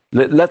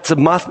 That's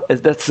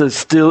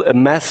still a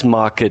mass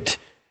market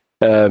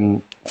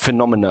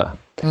phenomena.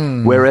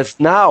 Whereas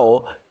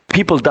now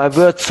people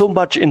divert so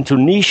much into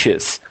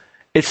niches,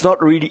 it's not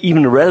really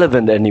even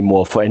relevant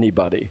anymore for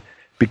anybody,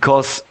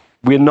 because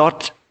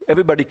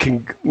everybody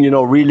can,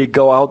 really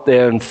go out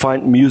there and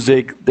find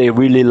music they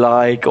really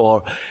like,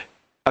 or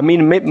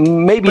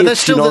maybe. But there's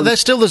still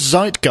the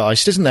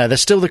zeitgeist, isn't there?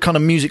 There's still the kind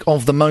of music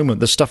of the moment,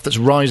 the stuff that's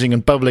rising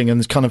and bubbling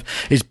and kind of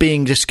is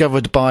being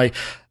discovered by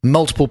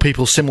multiple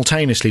people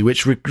simultaneously,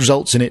 which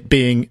results in it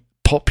being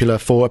popular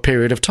for a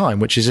period of time,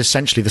 which is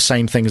essentially the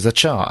same thing as the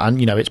chart, and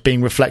it's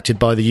being reflected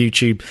by the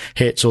YouTube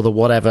hits or the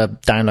whatever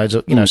downloads.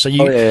 So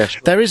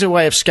there is a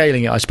way of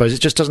scaling it, I suppose.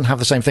 It just doesn't have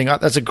the same thing.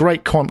 There's a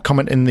great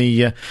comment in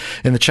the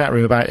chat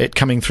room about it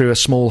coming through a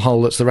small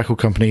hole. That's the record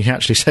company. He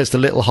actually says the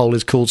little hole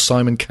is called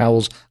Simon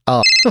Cowell's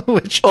art,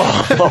 which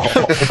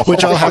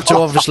I'll have to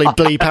obviously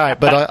bleep out.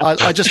 But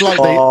I just like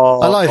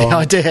the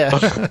idea.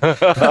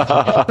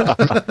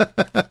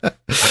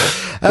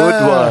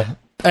 Good one.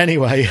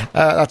 Anyway,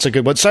 that's a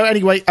good one. So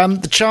anyway,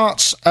 the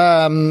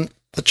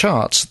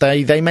charts,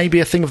 they may be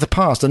a thing of the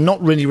past and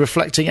not really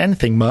reflecting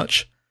anything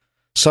much.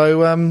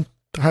 So,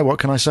 what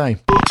can I say?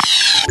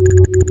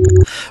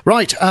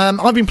 Right,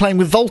 I've been playing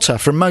with Volta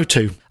from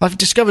Motu. I've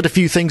discovered a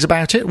few things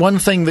about it. One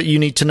thing that you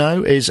need to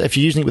know is if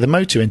you're using it with a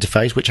Motu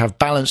interface, which have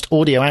balanced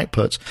audio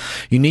outputs,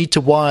 you need to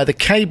wire the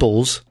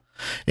cables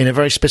in a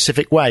very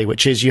specific way,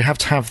 which is you have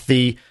to have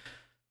the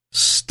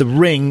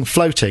ring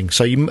floating,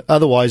 so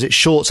otherwise it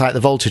shorts out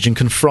the voltage and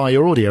can fry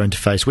your audio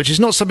interface, which is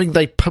not something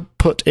they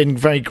put in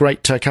very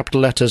great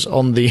capital letters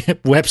on the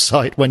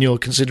website when you're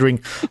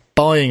considering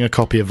buying a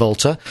copy of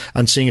Volta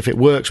and seeing if it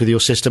works with your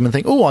system and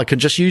think, I can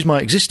just use my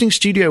existing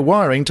studio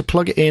wiring to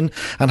plug it in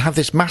and have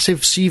this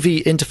massive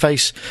CV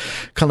interface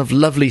kind of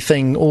lovely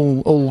thing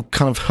all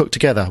kind of hooked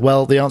together.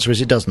 Well, the answer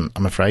is it doesn't,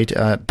 I'm afraid,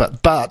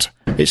 but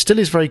it still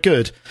is very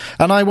good.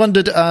 And I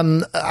wondered,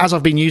 as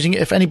I've been using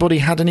it, if anybody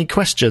had any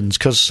questions,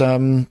 because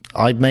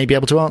I may be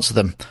able to answer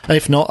them.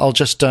 If not, I'll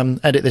just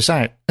edit this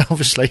out,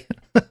 obviously.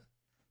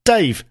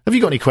 Dave, have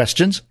you got any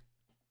questions?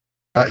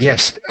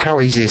 Yes.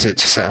 How easy is it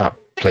to set up,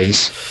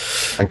 please?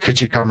 And could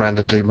you come round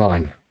and do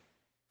mine?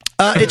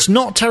 It's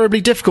not terribly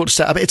difficult to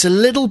set up. It's a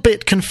little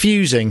bit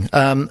confusing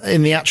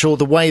in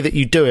the way that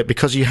you do it,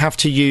 because you have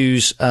to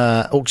use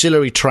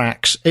auxiliary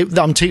tracks.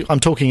 I'm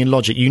talking in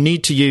Logic. You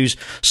need to use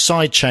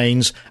side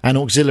chains and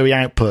auxiliary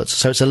outputs.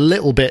 So it's a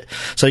little bit.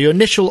 So your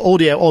initial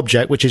audio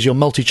object, which is your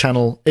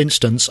multi-channel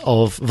instance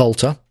of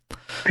Volta.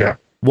 Yeah.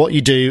 What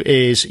you do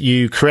is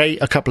you create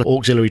a couple of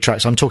auxiliary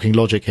tracks. I'm talking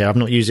Logic here. I've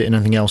not used it in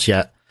anything else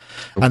yet.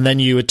 And then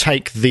you would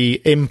take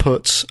the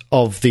inputs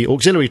of the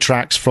auxiliary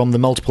tracks from the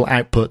multiple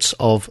outputs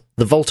of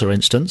the Volta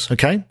instance,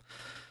 okay?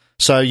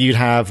 So you'd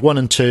have 1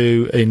 and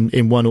 2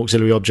 in one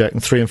auxiliary object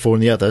and 3 and 4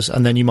 in the others,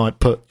 and then you might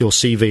put your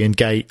CV and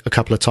gate a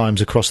couple of times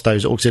across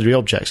those auxiliary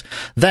objects.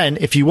 Then,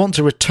 if you want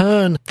to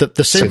return the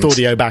synth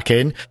audio back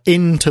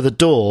into the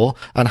DAW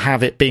and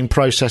have it being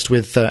processed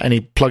with any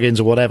plugins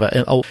or whatever,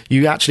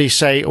 you actually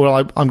say,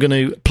 well, I'm going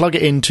to plug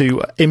it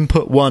into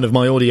input 1 of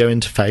my audio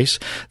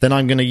interface, then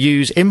I'm going to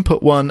use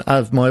input 1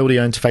 of my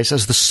audio interface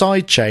as the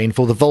side chain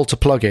for the Volta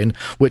plugin,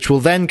 which will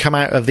then come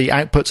out of the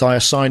outputs I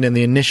assign in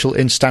the initial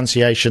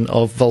instantiation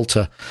of Volta.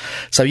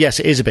 So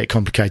yes, it is a bit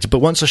complicated, but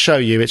once I show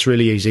you, it's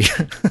really easy.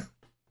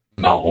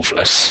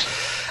 Marvellous.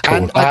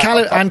 Cool.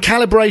 And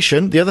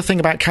calibration, the other thing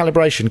about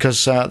calibration,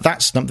 because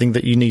that's something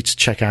that you need to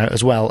check out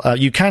as well.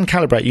 You can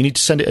calibrate. You need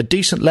to send it a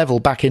decent level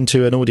back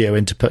into an audio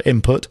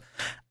input,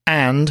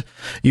 and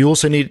you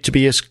also need it to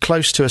be as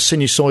close to a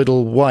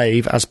sinusoidal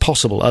wave as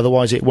possible.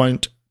 Otherwise, it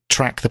won't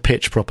track the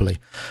pitch properly.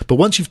 But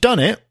once you've done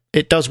it,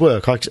 it does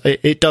work.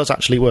 It does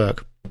actually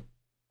work.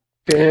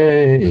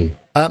 Yay.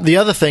 The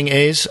other thing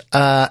is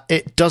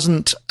it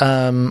doesn't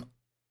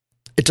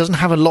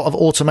have a lot of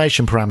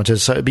automation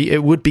parameters, so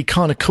it would be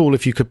kind of cool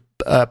if you could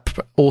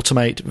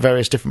automate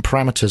various different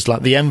parameters,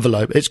 like the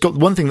envelope. It's got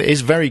one thing that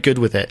is very good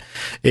with it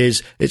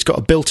is it's got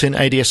a built-in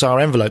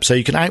ADSR envelope, so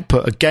you can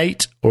output a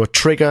gate or a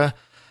trigger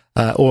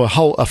or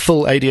a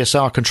full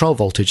ADSR control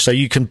voltage, so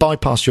you can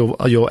bypass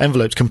your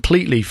envelopes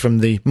completely from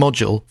the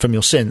module, from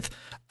your synth,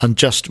 and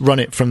just run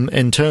it from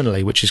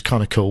internally, which is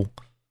kind of cool.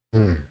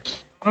 Mm.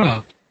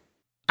 Oh.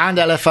 And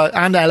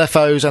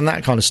LFOs and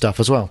that kind of stuff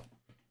as well.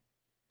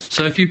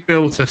 So if you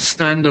built a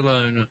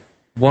standalone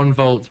 1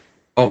 volt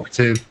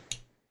octave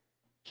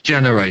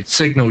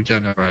signal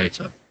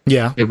generator,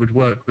 yeah, it would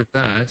work with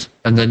that,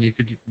 and then you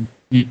could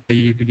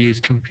use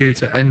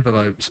computer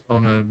envelopes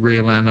on a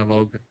real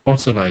analog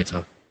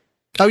oscillator.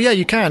 Oh yeah,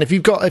 you can. If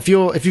you've got a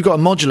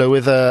modular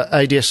with a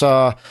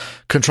ADSR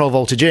control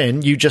voltage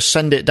in, you just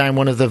send it down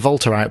one of the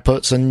Volta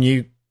outputs, and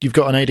you've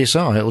got an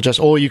ADSR.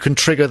 Or you can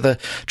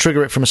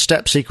trigger it from a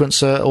step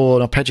sequencer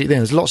or an arpeggiator.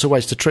 There's lots of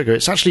ways to trigger it.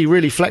 It's actually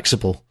really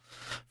flexible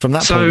from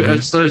that point of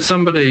view. So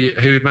somebody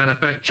who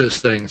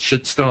manufactures things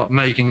should start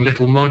making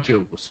little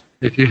modules.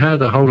 If you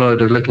had a whole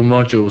load of little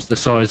modules the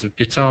size of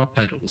guitar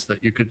pedals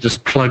that you could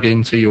just plug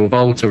into your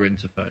Volta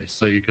interface,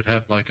 so you could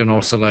have like an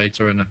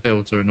oscillator and a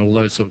filter and all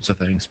those sorts of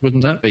things,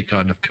 wouldn't that be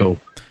kind of cool?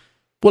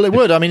 Well, it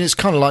would. I mean, it's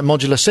kind of like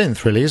modular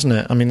synth, really, isn't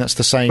it? I mean, that's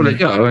the same. Well,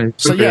 yeah, it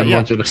could be a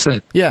modular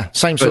synth. Yeah,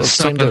 same sort of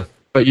same.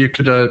 But you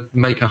could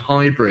make a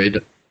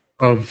hybrid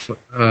of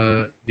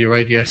your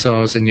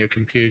ADSRs in your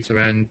computer,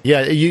 and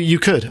yeah, you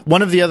could.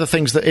 One of the other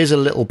things that is a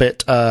little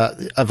bit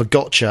of a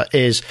gotcha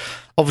is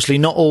obviously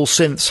not all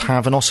synths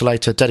have an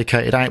oscillator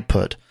dedicated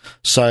output,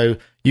 so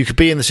you could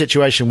be in the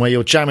situation where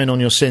you're jamming on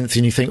your synth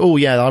and you think, oh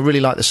yeah, I really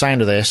like the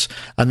sound of this,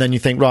 and then you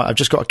think, right, I've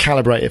just got to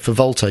calibrate it for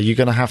Volta. You're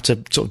going to have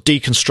to sort of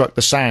deconstruct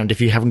the sound if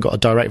you haven't got a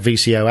direct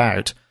VCO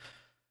out,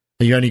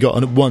 and you only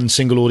got one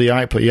single audio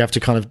output. You have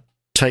to kind of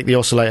take the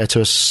oscillator to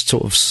a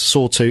sort of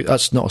sawtooth.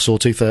 That's not a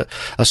sawtooth,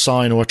 a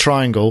sine or a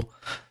triangle.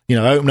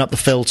 Open up the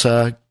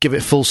filter, give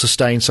it full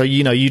sustain, so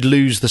you'd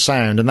lose the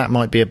sound, and that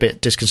might be a bit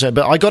disconcerting.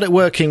 But I got it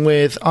working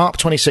with ARP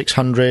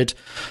 2600,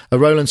 a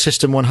Roland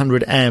System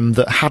 100M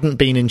that hadn't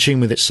been in tune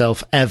with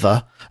itself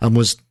ever, and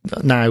was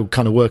now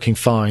kind of working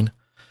fine.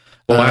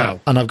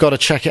 Wow! And I've got to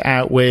check it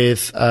out with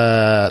See,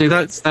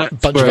 that's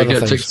where it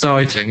gets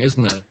exciting,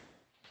 isn't it?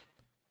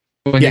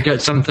 When you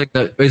get something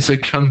that is a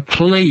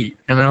complete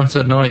and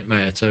utter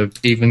nightmare to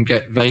even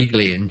get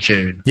vaguely in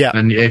tune. Yeah,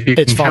 and if you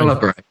can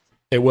calibrate,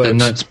 it works. Then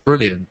that's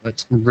brilliant.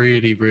 That's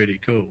really, really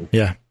cool.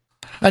 Yeah.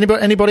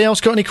 Anybody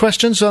else got any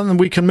questions? And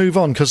we can move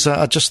on, because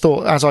I just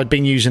thought, as I'd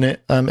been using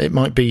it, it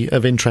might be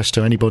of interest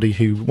to anybody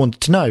who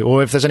wanted to know.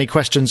 Or if there's any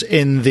questions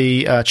in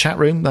the chat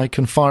room, they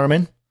can fire them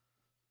in.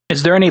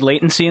 Is there any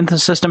latency in the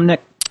system,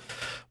 Nick?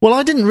 Well,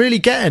 I didn't really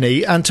get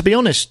any, and to be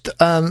honest,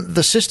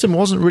 the system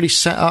wasn't really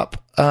set up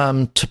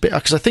to be,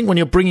 because I think when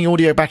you're bringing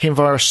audio back in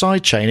via a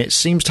sidechain, it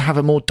seems to have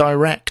a more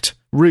direct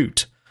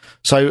route.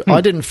 So I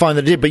didn't find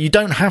that it did, but you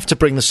don't have to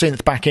bring the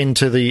synth back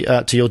into the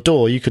to your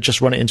DAW. You could just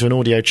run it into an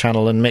audio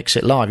channel and mix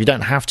it live. You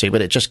don't have to,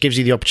 but it just gives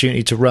you the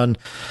opportunity to run,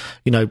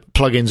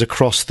 plugins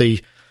across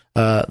the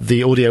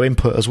audio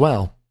input as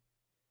well.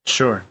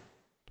 Sure.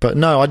 But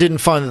no, I didn't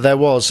find that there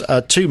was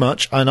too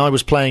much, and I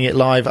was playing it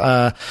live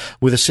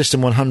with a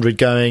System 100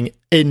 going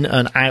in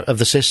and out of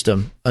the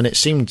system, and it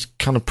seemed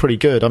kind of pretty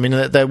good. I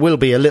mean, there will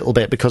be a little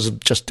bit because of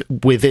just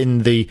within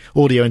the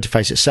audio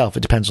interface itself.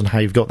 It depends on how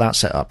you've got that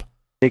set up.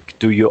 Nick,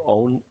 do you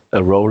own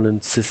a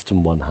Roland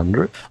System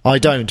 100? I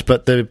don't,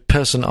 but the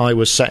person I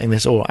was setting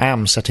this, or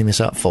am setting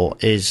this up for,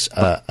 does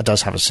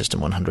have a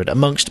System 100,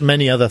 amongst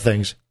many other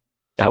things.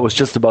 I was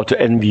just about to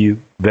envy you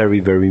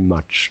very, very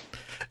much.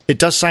 It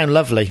does sound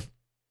lovely,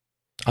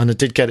 and I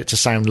did get it to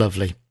sound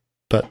lovely.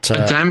 But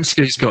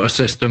Adamski's got a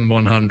System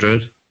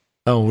 100.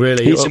 Oh,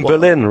 really? He's in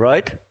Berlin,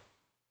 right?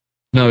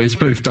 No, he's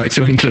moved back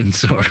to England,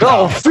 sorry.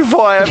 Oh,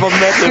 before I ever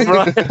met him,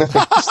 right?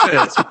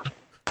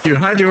 You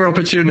had your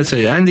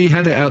opportunity. Andy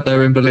had it out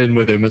there in Berlin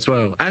with him as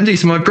well.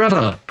 Andy's my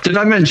brother. Did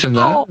I mention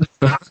that?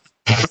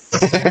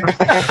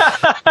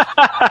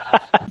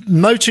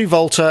 Motu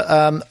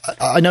Volta,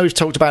 I know we've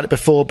talked about it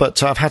before,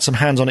 but I've had some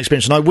hands-on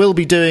experience, and I'm going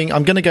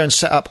to go and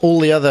set up all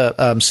the other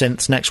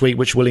synths next week,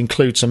 which will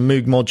include some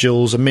Moog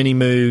modules, a mini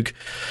Moog,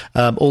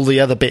 all the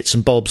other bits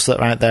and bobs that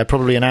are out there,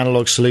 probably an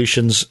Analog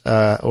Solutions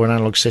or an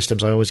Analog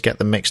Systems. I always get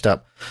them mixed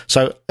up.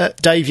 So,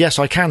 Dave, yes,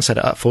 I can set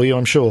it up for you,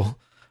 I'm sure.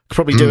 Could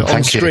probably do it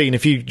on screen.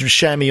 If you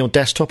share me your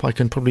desktop, I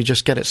can probably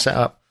just get it set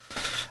up.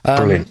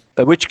 Brilliant.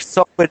 Which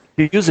software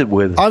do you use it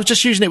with? I was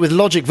just using it with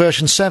Logic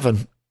version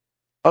 7.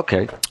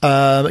 Okay.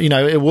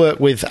 It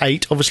worked with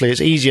 8. Obviously, it's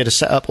easier to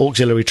set up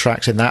auxiliary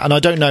tracks in that. And I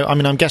don't know,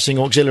 I'm guessing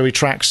auxiliary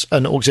tracks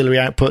and auxiliary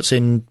outputs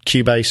in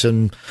Cubase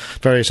and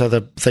various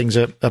other things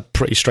are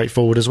pretty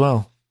straightforward as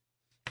well.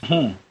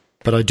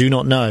 But I do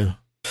not know.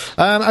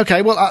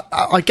 Okay, well,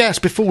 I guess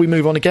before we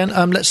move on again,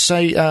 let's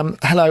say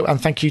hello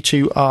and thank you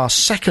to our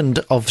second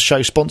of the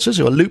show sponsors,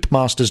 who are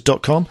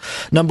loopmasters.com,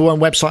 number one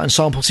website and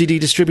sample CD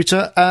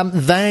distributor.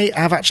 They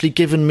have actually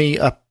given me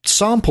a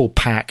sample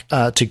pack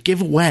to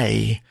give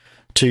away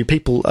to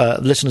people,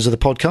 listeners of the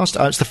podcast.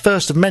 It's the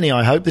first of many,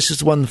 I hope. This is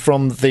the one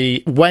from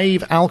the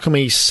Wave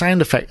Alchemy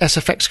Sound Effect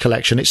SFX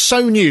collection. It's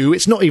so new,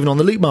 it's not even on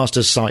the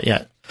Loopmasters site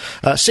yet.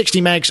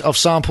 60 megs of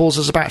samples.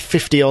 There's about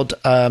 50 odd.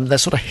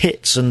 There's sort of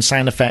hits and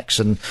sound effects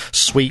and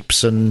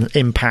sweeps and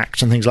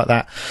impacts and things like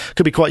that.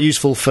 Could be quite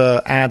useful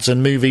for ads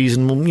and movies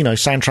and,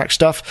 soundtrack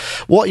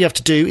stuff. What you have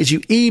to do is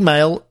you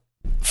email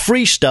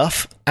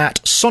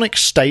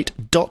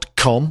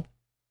freestuff@sonicstate.com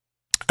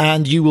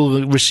and you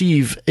will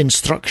receive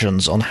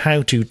instructions on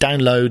how to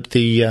download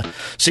the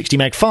 60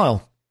 meg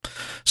file.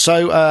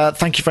 So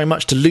thank you very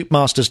much to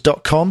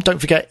loopmasters.com. Don't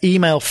forget,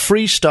 email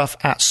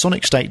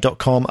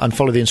freestuff@sonicstate.com and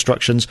follow the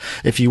instructions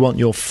if you want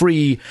your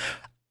free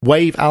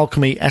Wave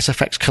Alchemy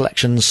SFX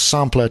Collections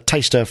sampler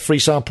taster free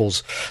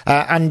samples.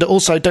 And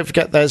also don't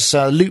forget there's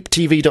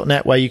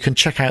looptv.net where you can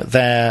check out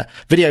their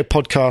video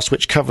podcast,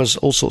 which covers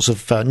all sorts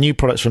of new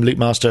products from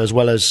Loopmaster, as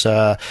well as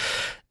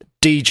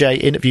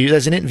DJ interview.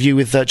 There's an interview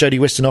with Jody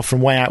Wisternoff from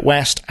Way Out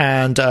West,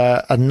 and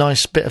a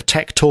nice bit of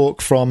tech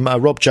talk from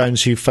Rob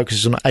Jones, who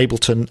focuses on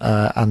Ableton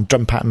and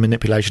drum pattern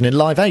manipulation in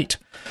Live 8.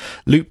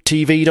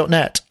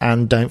 looptv.net,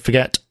 and don't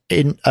forget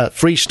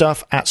free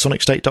stuff at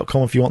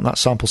sonicstate.com if you want that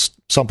sample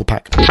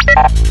pack.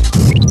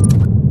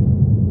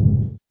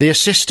 The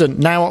Assistant,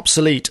 now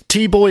obsolete.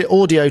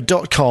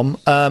 tboyaudio.com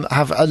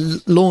have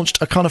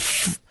launched a kind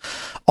of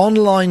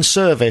online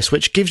service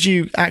which gives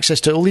you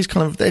access to all these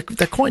kind of...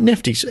 They're quite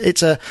nifty.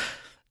 It's a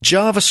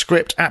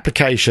JavaScript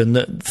application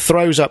that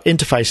throws up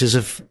interfaces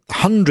of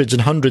hundreds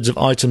and hundreds of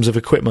items of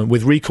equipment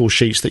with recall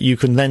sheets that you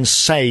can then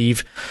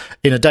save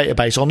in a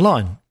database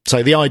online.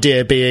 So the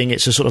idea being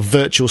it's a sort of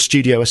virtual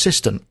studio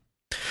assistant.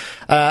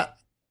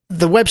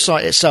 The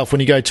website itself,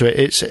 when you go to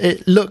it,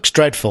 it looks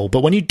dreadful,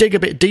 but when you dig a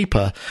bit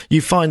deeper, you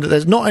find that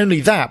there's not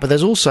only that, but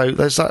there's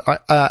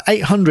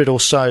 800 or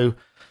so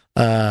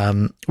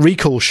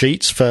recall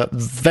sheets for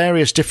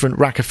various different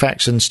rack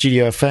effects and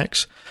studio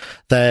effects.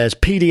 There's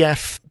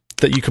PDF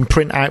that you can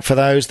print out for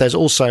those. There's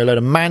also a load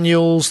of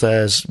manuals.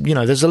 There's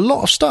a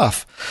lot of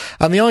stuff,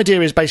 and the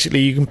idea is basically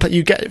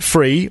you get it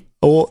free,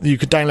 or you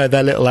could download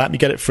their little app. You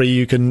get it free.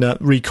 You can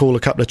recall a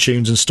couple of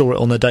tunes and store it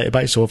on their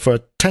database. Or for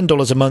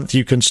 $10 a month,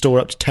 you can store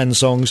up to 10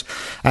 songs,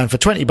 and for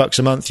 $20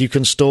 a month, you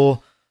can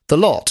store the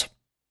lot.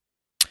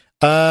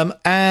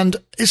 And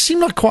it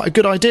seemed like quite a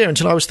good idea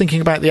until I was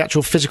thinking about the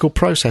actual physical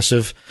process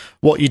of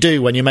what you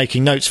do when you're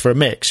making notes for a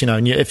mix.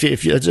 And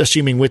if you're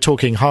assuming we're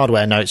talking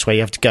hardware notes where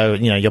you have to go,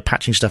 you're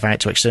patching stuff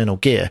out to external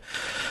gear.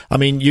 I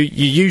mean, you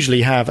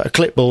usually have a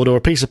clipboard or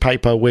a piece of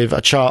paper with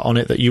a chart on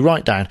it that you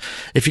write down.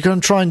 If you're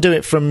going to try and do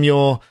it from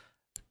your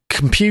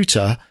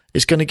computer,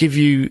 it's going to give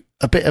you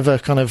a bit of a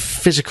kind of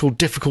physical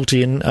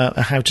difficulty in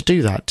how to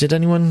do that. Did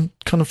anyone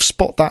kind of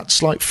spot that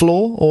slight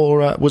flaw,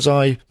 or was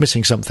I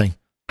missing something?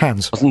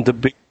 Hands. Wasn't the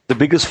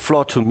biggest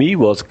flaw to me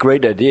was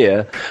great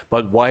idea,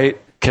 but why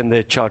can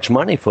they charge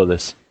money for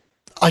this?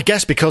 I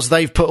guess because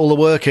they've put all the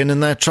work in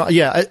and they're trying.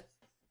 Yeah,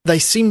 it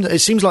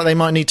seems like they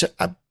might need to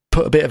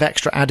put a bit of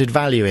extra added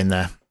value in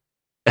there.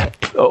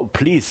 Oh,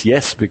 please,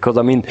 yes, because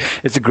I mean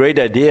it's a great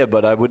idea,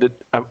 but I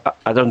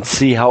don't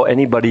see how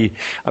anybody.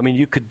 I mean,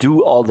 you could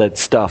do all that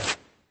stuff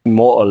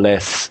more or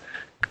less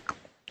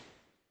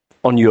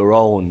on your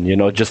own,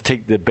 just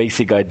take the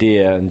basic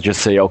idea and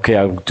just say, okay,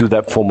 I'll do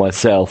that for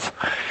myself.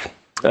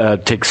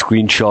 take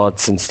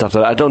screenshots and stuff.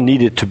 I don't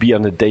need it to be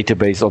on a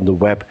database on the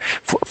web,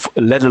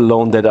 let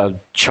alone that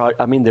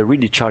they're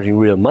really charging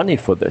real money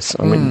for this.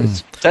 I mean,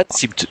 that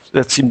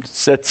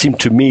seemed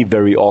to me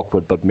very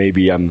awkward. But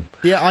maybe I'm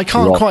I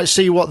can't wrong. quite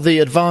see what the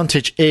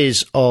advantage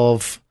is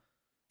of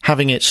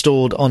having it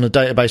stored on a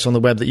database on the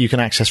web that you can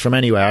access from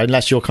anywhere,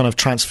 unless you're kind of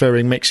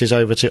transferring mixes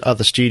over to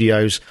other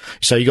studios.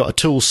 So you got a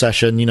tool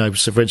session,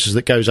 so for instance,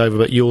 that goes over,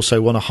 but you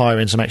also want to hire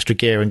in some extra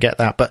gear and get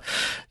that. But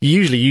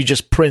usually you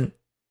just print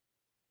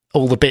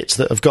all the bits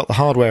that have got the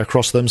hardware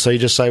across them, so you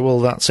just say, well,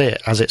 that's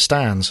it, as it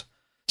stands.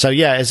 So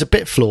yeah, it's a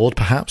bit flawed,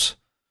 perhaps.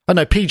 Oh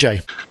no,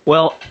 PJ.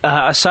 Well,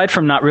 aside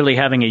from not really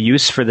having a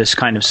use for this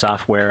kind of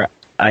software,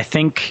 I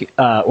think,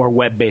 or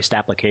web-based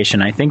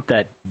application, I think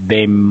that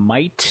they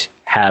might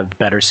have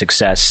better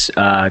success,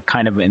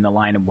 kind of in the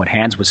line of what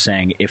Hans was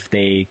saying, if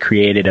they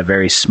created a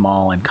very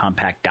small and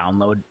compact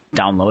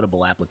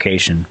downloadable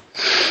application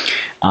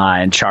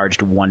and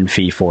charged one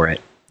fee for it.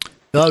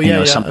 Oh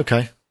yeah,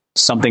 okay.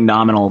 Something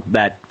nominal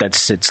that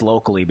sits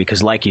locally,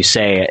 because, like you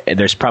say,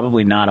 there's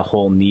probably not a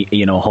whole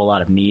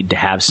lot of need to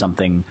have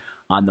something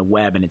on the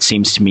web, and it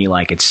seems to me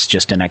like it's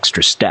just an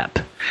extra step.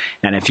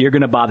 And if you're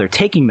going to bother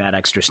taking that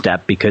extra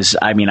step, because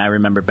I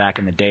remember back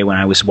in the day when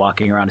I was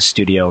walking around a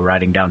studio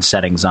writing down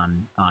settings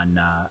on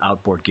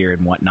outboard gear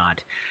and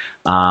whatnot,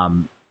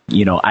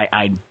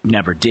 I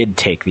never did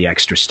take the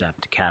extra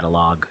step to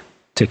catalog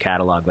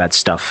that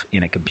stuff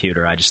in a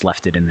computer. I just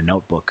left it in the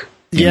notebook.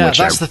 Yeah,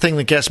 that's the thing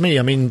that gets me.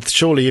 I mean,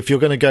 surely if you're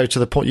going to go to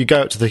the point, you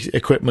go up to the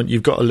equipment,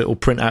 you've got a little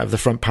printout of the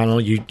front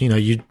panel, you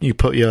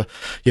put your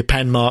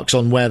pen marks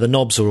on where the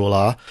knobs all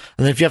are,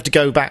 and then if you have to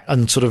go back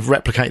and sort of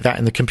replicate that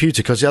in the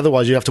computer, because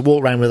otherwise you have to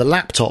walk around with a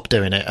laptop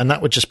doing it, and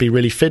that would just be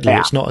really fiddly.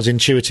 Yeah. It's not as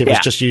intuitive as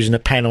just using a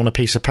pen on a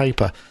piece of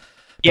paper.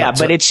 Yeah,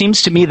 but it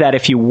seems to me that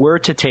if you were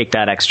to take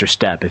that extra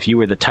step, if you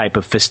were the type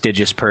of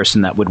fastidious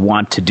person that would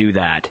want to do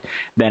that,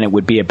 then it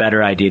would be a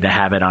better idea to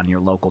have it on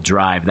your local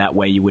drive. That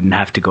way you wouldn't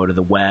have to go to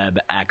the web,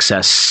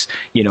 access,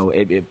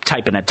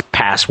 type in a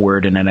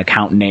password and an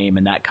account name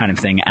and that kind of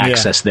thing,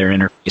 access their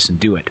interface and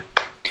do it.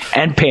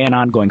 And pay an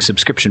ongoing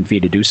subscription fee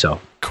to do so.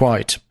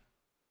 Quite.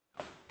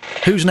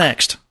 Who's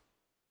next?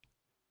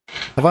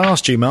 Have I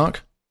asked you,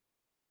 Mark?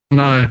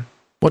 No.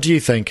 What do you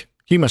think?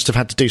 You must have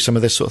had to do some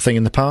of this sort of thing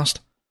in the past.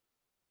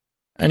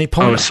 Any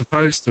point? I was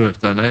supposed to have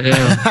done it,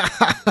 yeah.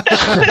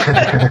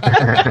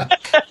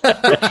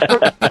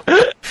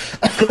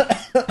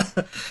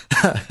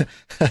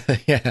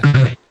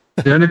 Yeah.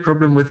 The only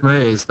problem with me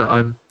is that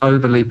I'm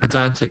overly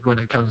pedantic when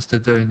it comes to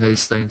doing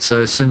these things.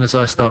 So as soon as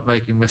I start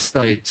making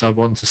mistakes, I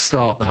want to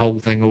start the whole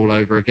thing all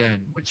over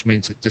again, which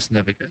means it just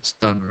never gets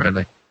done,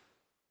 really.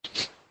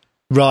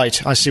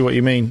 Right, I see what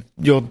you mean.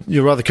 You're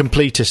rather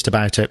completist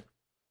about it.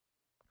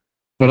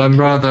 But I'm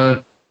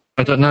rather...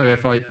 I don't know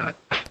if I...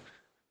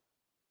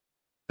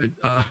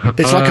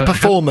 it's like a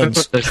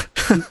performance.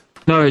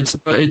 No,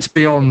 it's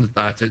beyond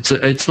that.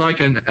 It's like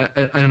an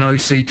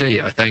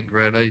OCD, I think,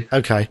 really.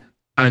 Okay.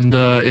 And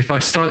if I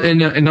start,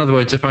 in other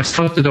words, if I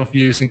started off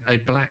using a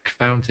black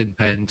fountain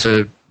pen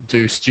to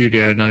do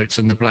studio notes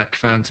and the black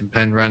fountain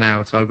pen ran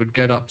out, I would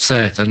get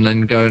upset and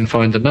then go and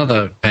find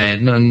another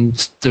pen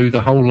and do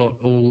the whole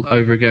lot all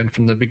over again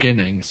from the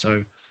beginning.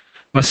 So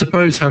I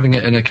suppose having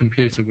it in a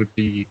computer would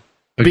be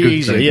a good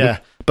easier, thing. yeah.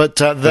 But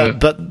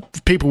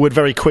people would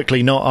very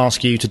quickly not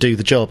ask you to do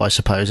the job, I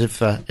suppose, if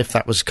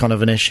that was kind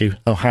of an issue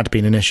or had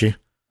been an issue.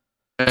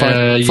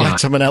 Find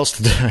someone else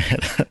to do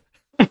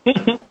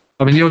it.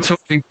 I mean, you're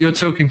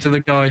talking to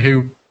the guy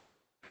who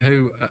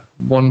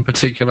one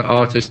particular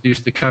artist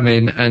used to come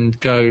in and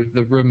go,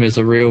 the room is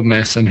a real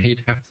mess, and he'd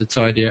have to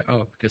tidy it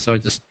up because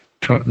there's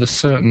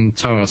certain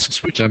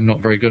tasks which I'm not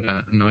very good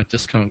at, and I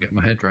just can't get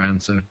my head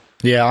around. So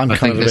yeah, I'm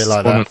kind of a bit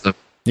like that.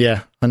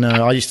 Yeah, I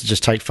know. I used to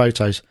just take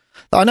photos.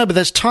 I know, but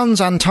there's tons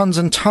and tons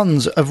and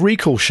tons of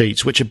recall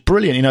sheets, which are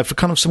brilliant, for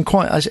kind of some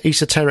quite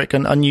esoteric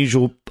and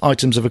unusual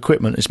items of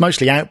equipment. It's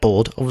mostly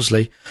outboard,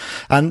 obviously.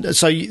 And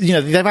so,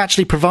 they've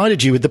actually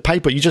provided you with the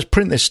paper. You just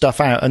print this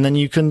stuff out, and then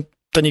you can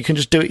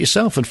just do it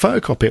yourself and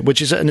photocopy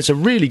it, and it's a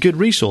really good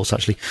resource,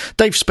 actually.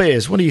 Dave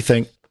Spears, what do you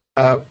think?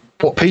 What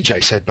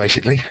PJ said,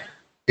 basically.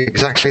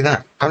 Exactly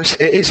that.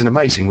 It is an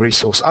amazing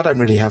resource. I don't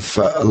really have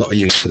a lot of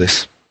use for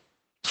this,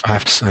 I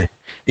have to say.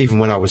 Even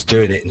when I was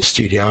doing it in the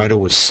studio, I'd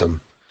always...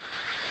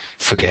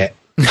 forget.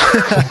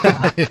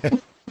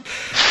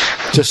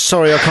 Just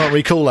sorry, I can't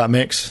recall that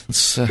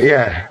mix.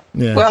 Yeah.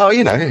 Well,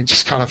 it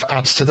just kind of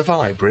adds to the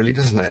vibe, really,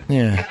 doesn't it?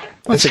 Yeah.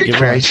 Let's get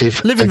creative.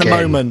 Right. Live in the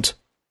moment.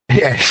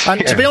 Yes.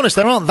 And to be honest,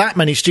 there aren't that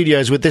many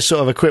studios with this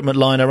sort of equipment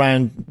lying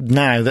around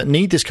now that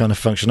need this kind of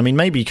function. I mean,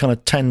 maybe kind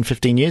of 10,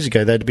 15 years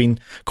ago, there'd been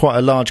quite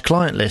a large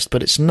client list,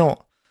 but it's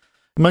not.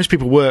 Most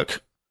people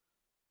work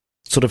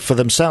sort of for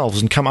themselves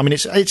and come. I mean,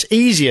 it's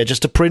easier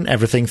just to print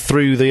everything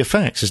through the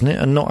effects, isn't it,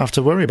 and not have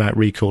to worry about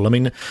recall. I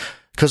mean,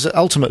 because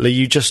ultimately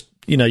you just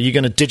you're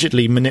going to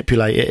digitally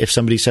manipulate it. If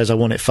somebody says I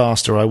want it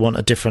faster or I want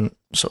a different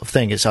sort of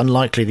thing, it's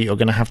unlikely that you're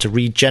going to have to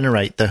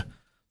regenerate the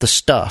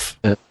stuff.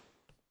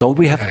 Don't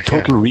we have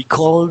Total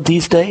Recall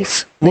these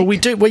days? Well, we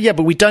do. Well, yeah,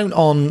 but we don't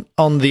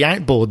on the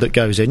outboard that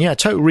goes in. Yeah,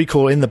 Total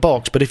Recall in the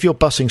box, but if you're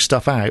bussing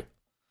stuff out.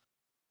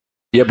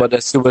 Yeah, but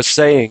as you were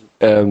saying,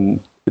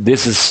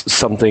 this is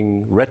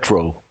something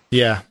retro.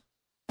 Yeah.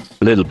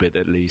 A little bit,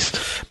 at least.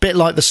 Bit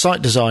like the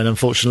site design,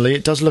 unfortunately.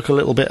 It does look a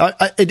little bit...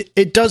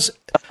 It does...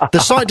 The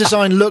site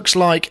design looks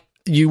like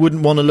you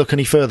wouldn't want to look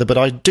any further, but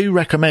I do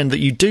recommend that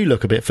you do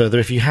look a bit further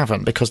if you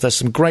haven't, because there's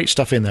some great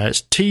stuff in there.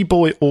 It's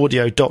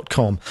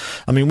tboyaudio.com.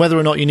 I mean, whether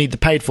or not you need the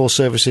paid-for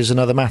service is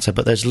another matter,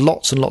 but there's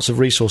lots and lots of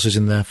resources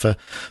in there for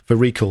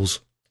recalls.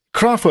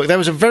 Kraftwerk, there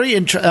was a very...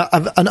 an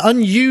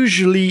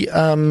unusually...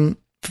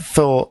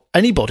 for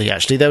anybody,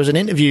 actually, there was an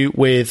interview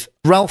with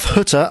Ralph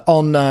Hutter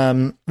on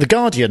The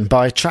Guardian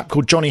by a chap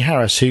called Johnny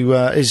Harris, who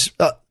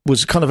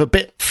was kind of a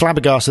bit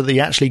flabbergasted that he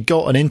actually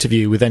got an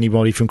interview with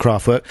anybody from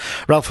Kraftwerk.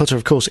 Ralph Hutter,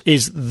 of course,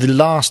 is the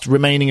last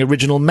remaining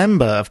original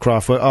member of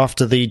Kraftwerk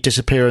after the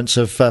disappearance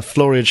of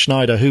Florian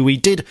Schneider, who we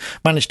did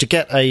manage to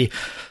get a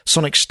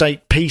Sonic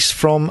State piece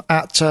from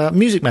at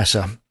Music Messe.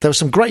 There were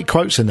some great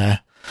quotes in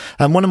there.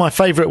 And one of my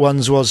favourite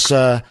ones was...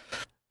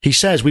 he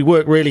says we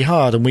work really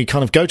hard and we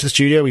kind of go to the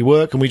studio, we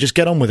work and we just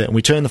get on with it and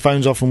we turn the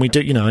phones off and we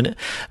do,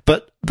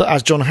 but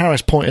as John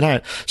Harris pointed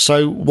out,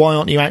 so why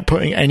aren't you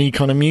outputting any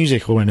kind of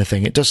music or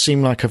anything? It does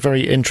seem like a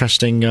very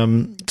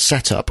interesting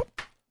setup.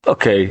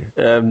 Okay.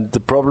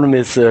 The problem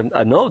is,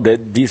 I know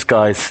that these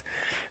guys,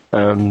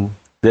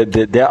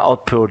 their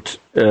output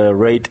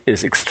rate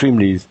is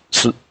extremely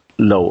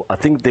low. I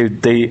think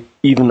they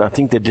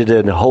did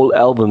a whole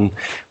album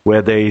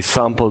where they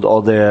sampled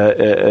all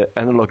their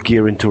analog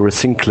gear into a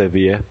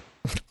synclavier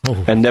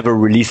and never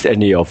released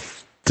any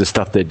of the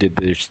stuff they did.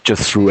 They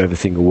just threw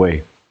everything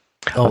away.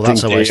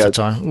 That's a waste of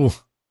time. Ooh.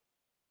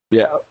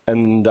 Yeah,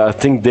 and I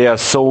think they are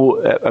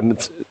so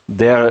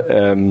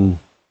their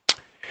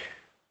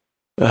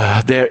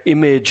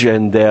image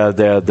and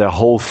their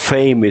whole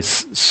fame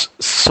is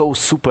so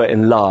super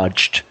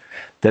enlarged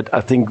that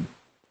I think.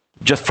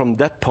 Just from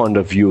that point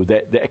of view,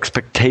 the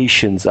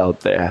expectations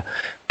out there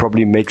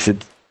probably makes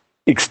it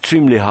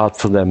extremely hard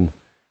for them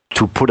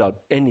to put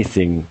out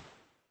anything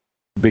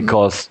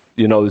because,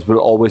 it will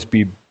always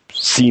be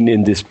seen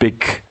in this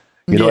big,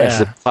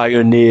 as a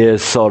pioneer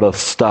sort of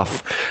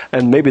stuff.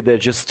 And maybe they're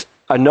just,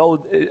 I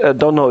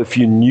don't know if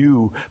you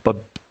knew, but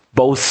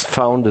both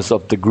founders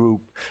of the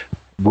group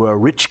were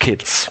rich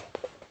kids.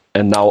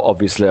 And now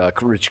obviously are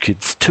rich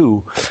kids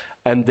too.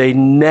 And they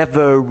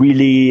never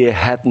really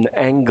had an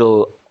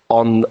angle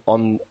on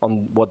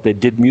what they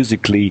did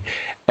musically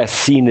as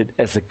seen it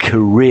as a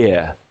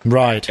career,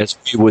 right? As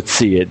you would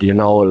see it,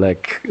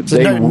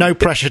 There's no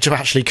pressure to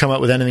actually come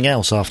up with anything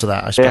else after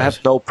that. I suppose they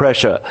have no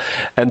pressure,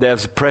 and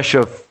there's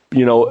pressure,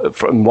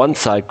 from one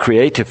side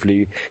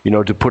creatively,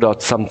 to put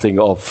out something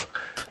of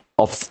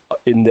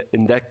in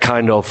that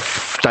kind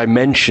of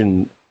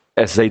dimension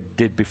as they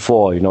did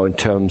before, in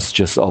terms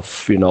just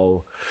of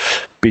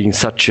being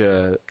such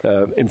a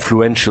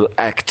influential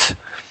act.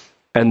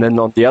 And then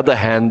on the other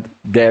hand,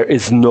 there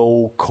is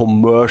no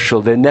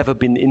commercial. They've never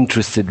been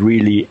interested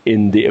really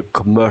in the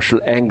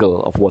commercial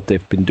angle of what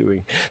they've been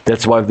doing.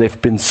 That's why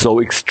they've been so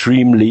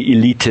extremely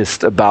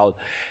elitist about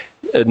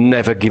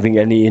never giving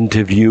any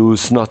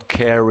interviews, not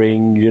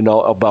caring,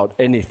 about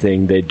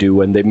anything they do.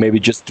 And they maybe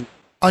just...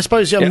 I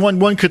suppose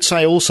one could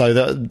say also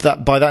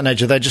that by that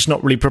nature they're just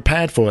not really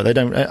prepared for it. They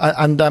don't.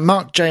 And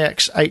Mark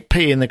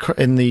JX8P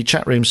in the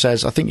chat room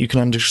says, I think you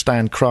can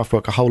understand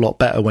Kraftwerk a whole lot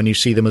better when you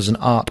see them as an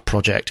art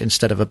project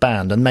instead of a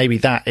band, and maybe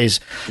that is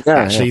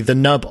the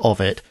nub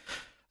of it.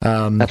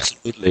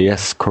 Absolutely,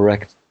 yes,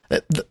 correct.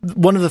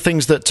 One of the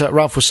things that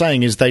Ralph was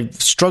saying is they've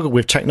struggled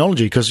with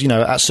technology because,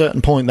 at a certain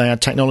point they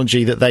had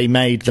technology that they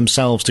made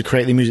themselves to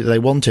create the music that they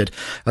wanted.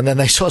 And then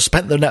they sort of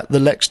spent the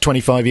next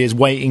 25 years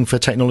waiting for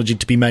technology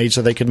to be made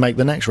so they could make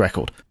the next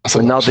record.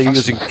 So now they're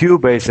using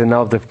Cubase and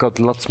now they've got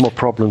lots more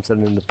problems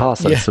than in the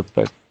past, I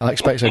suppose. I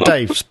expect so.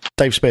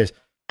 Dave Spears.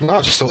 No,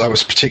 I just thought that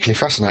was particularly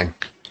fascinating.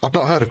 I've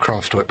not heard of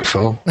Kraftwerk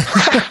before.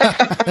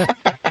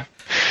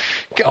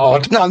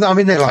 God, no, I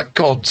mean, they're like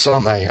gods,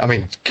 aren't they? I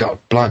mean, God,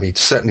 blimey,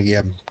 certainly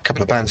a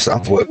couple of bands that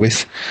I've worked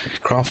with,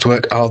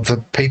 Kraftwerk are the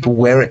people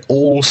where it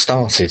all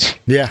started.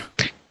 Yeah.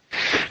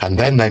 And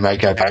then they may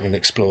go back and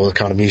explore the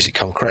kind of music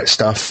concrete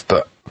stuff,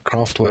 but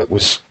Kraftwerk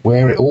was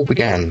where it all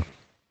began.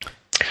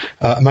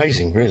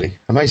 Amazing, really.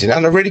 Amazing.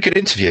 And a really good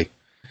interview.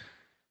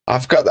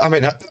 I've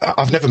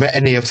never met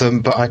any of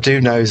them, but I do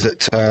know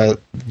that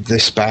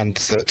this band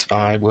that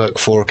I work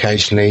for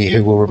occasionally,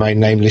 who will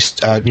remain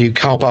nameless, knew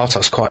Carl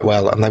Bartos quite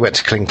well, and they went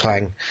to Kling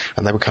Klang,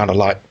 and they were kind of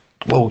like,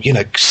 well,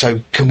 so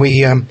can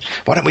we,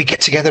 why don't we get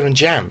together and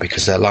jam?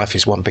 Because their life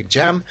is one big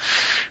jam.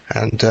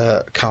 And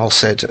Carl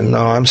said,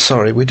 no, I'm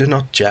sorry, we do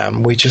not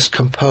jam, we just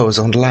compose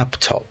on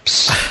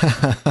laptops.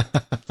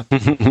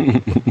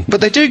 But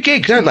they do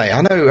gig, don't they?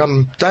 I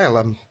know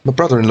Dale, my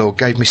brother-in-law,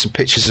 gave me some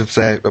pictures of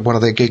one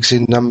of their gigs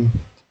in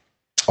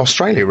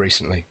Australia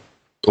recently.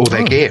 Or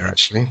their gear,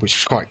 actually,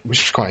 which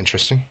was quite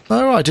interesting.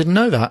 Oh, I didn't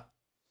know that.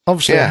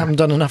 Obviously, I haven't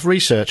done enough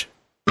research.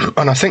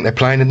 And I think they're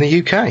playing in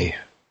the UK.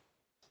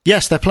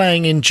 Yes, they're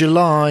playing in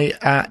July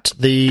at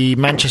the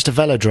Manchester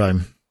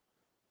Velodrome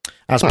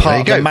as there part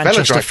you of the go,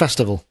 Manchester Velodrome.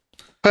 Festival.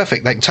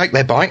 Perfect. They can take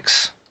their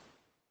bikes.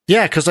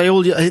 Yeah, because they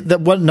all.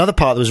 Another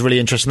part that was really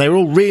interesting. They were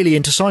all really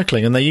into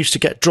cycling, and they used to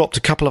get dropped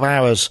a couple of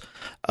hours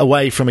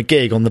away from a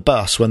gig on the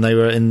bus when they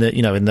were in the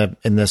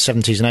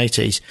 70s and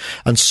 80s,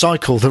 and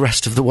cycle the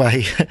rest of the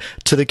way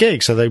to the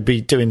gig. So they'd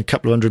be doing a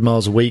couple of 100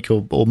 miles a week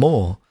or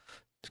more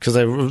because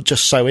they were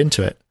just so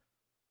into it.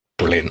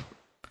 Brilliant.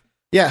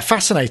 Yeah,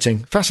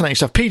 fascinating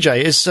stuff.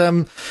 PJ, is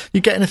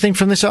you get anything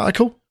from this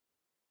article?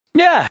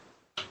 Yeah,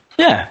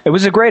 it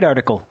was a great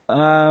article.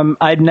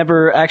 I'd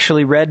never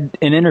actually read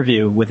an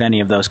interview with any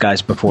of those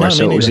guys before,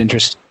 so it was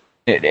interesting.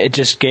 It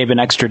just gave an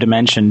extra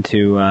dimension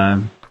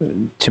to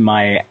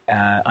my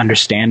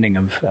understanding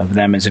of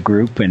them as a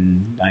group,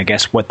 and I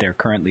guess what they're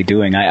currently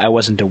doing. I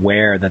wasn't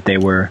aware that they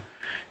were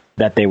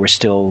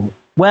still.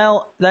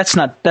 Well, that's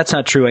not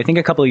true. I think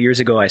a couple of years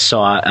ago I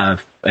saw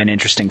an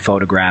interesting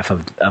photograph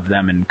of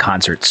them in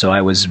concert, so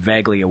I was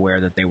vaguely aware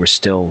that they were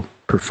still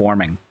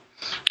performing.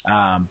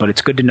 But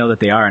it's good to know that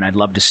they are, and I'd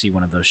love to see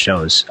one of those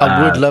shows.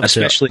 I would love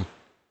to.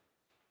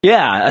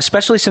 Yeah,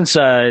 especially since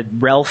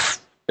Ralph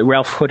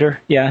Hooder,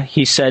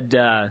 he said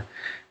that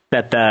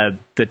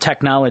the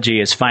technology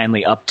is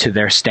finally up to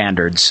their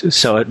standards.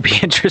 So it'd be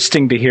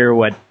interesting to hear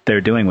what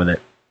they're doing with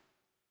it.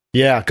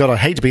 Yeah, God, I'd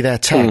hate to be their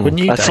tech, wouldn't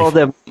you, Dave? I saw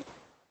them.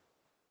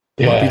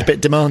 It might be a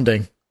bit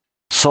demanding.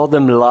 Saw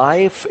them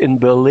live in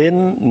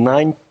Berlin,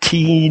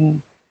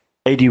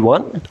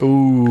 1981.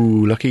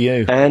 Ooh, lucky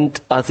you. And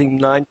I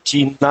think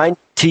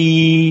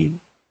 1990,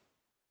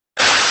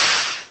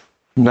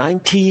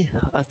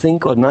 I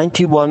think, or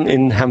 91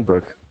 in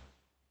Hamburg.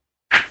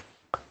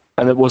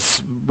 And it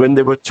was when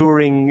they were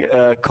touring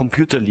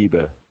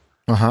Computerliebe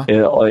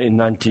in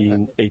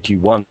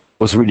 1981. It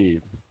was really,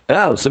 it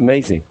was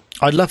amazing.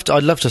 I'd love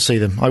to see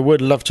them. I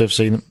would love to have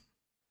seen them.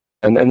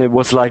 And it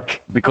was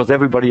like, because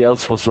everybody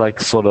else was like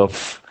sort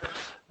of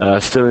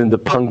still in the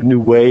punk new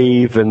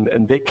wave,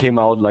 and they came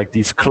out like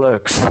these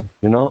clerks,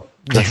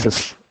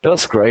 It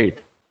was great.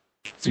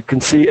 So you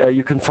can see,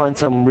 you can find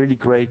some really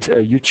great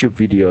YouTube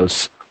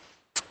videos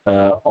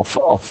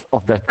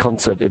of that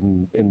concert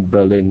in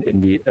Berlin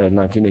in the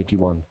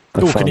 1981.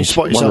 Oh, can you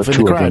spot yourself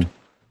in the crowd?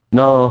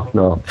 No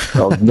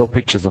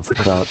pictures of the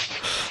crowd.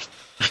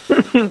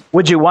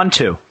 Would you want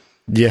to?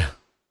 Yeah,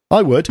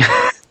 I would.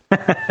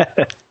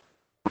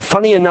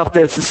 Funny enough,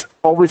 there's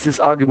always this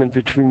argument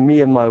between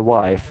me and my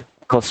wife,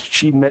 because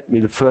she met me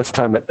the first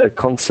time at a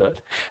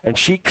concert, and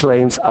she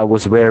claims I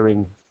was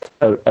wearing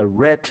a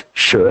red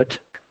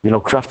shirt,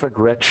 Kraftwerk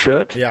red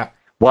shirt,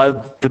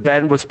 while the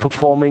band was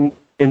performing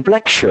in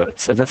black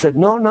shirts. And I said,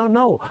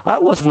 no, I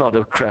was not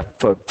a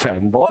Kraftwerk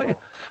fanboy.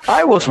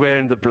 I was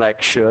wearing the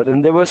black shirt,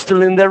 and they were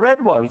still in their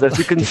red ones, as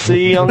you can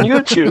see on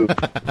YouTube.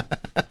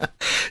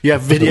 You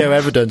have video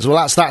evidence.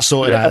 Well, that's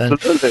sorted out then.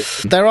 Absolutely.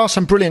 There are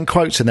some brilliant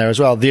quotes in there as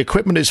well. The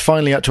equipment is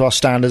finally up to our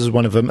standards is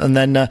one of them. And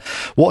then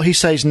what he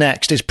says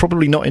next is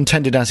probably not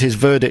intended as his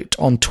verdict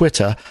on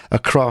Twitter, a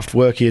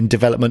Kraftwerkian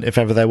development if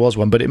ever there was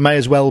one, but it may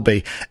as well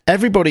be.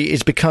 Everybody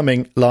is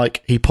becoming,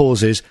 like, he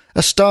pauses,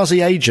 a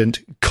Stasi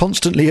agent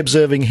constantly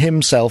observing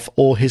himself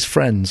or his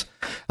friends.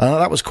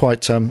 That was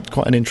quite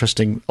an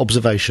interesting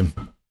observation.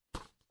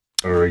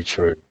 Very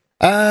true.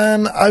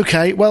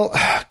 Okay, well,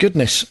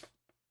 goodness.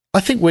 I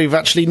think we've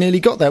actually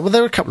nearly got there. Well,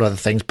 there were a couple of other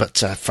things, but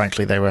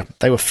frankly, they were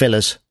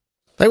fillers.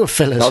 They were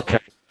fillers. Okay.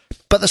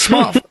 But the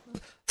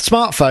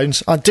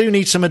smartphones, I do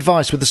need some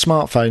advice with the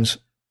smartphones.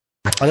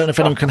 I don't know if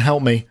anyone can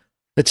help me.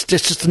 It's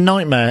just a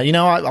nightmare.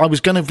 I was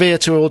going to veer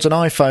towards an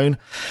iPhone,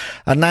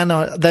 and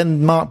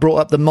then Mark brought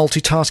up the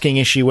multitasking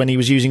issue when he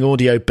was using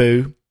Audio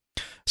Boo.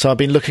 So I've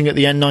been looking at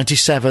the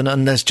N97,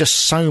 and there's just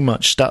so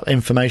much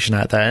information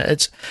out there.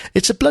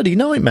 It's a bloody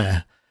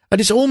nightmare. And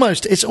it's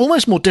almost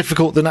more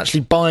difficult than actually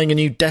buying a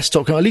new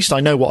desktop. At least I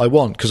know what I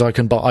want, because I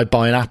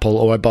buy an Apple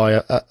or I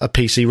buy a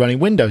PC running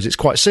Windows. It's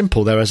quite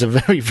simple. There is a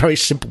very, very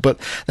simple, but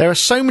there are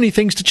so many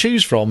things to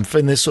choose from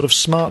in this sort of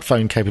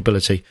smartphone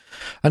capability.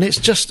 And it's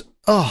just,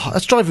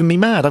 that's driving me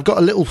mad. I've got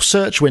a little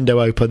search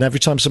window open every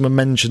time someone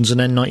mentions an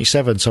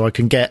N97 so I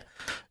can get,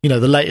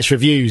 the latest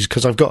reviews,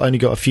 because I've only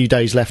got a few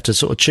days left to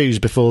sort of choose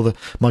before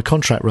my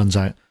contract runs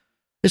out.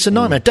 It's a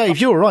nightmare. Dave,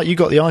 you're all right. You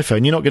got the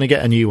iPhone. You're not going to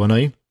get a new one, are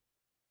you?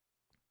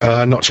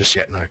 Not just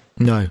yet, no.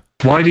 No.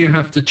 Why do you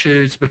have to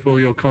choose before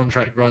your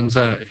contract runs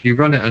out? If you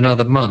run it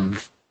another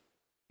month,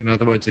 in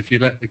other words, if you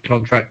let the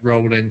contract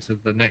roll into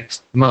the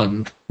next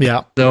month,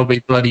 they'll be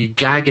bloody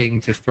gagging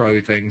to throw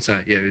things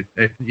at you.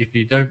 If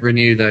you don't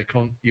renew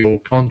your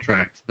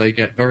contract, they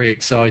get very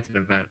excited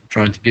about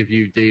trying to give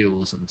you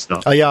deals and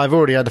stuff. Oh, yeah, I've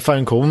already had a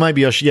phone call. Well,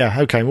 maybe I should,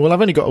 okay. Well, I've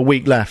only got a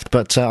week left,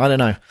 but I don't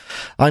know.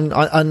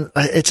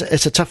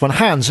 It's a tough one.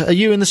 Hans, are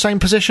you in the same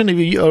position,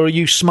 or are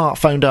you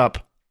smartphoned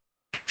up?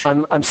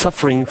 I'm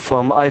suffering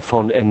from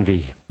iPhone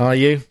envy. Are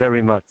you?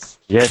 Very much.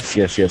 Yes.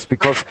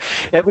 Because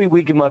every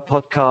week in my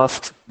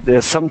podcast,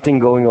 there's something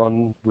going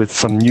on with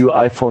some new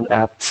iPhone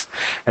apps,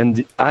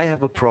 and I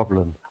have a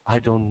problem. I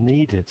don't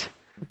need it.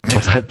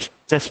 But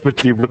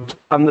desperately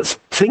I'm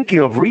thinking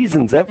of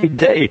reasons every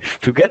day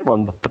to get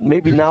one, but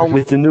maybe now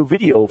with the new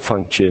video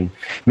function,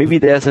 maybe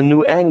there's a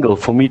new angle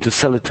for me to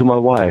sell it to my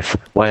wife,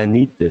 why I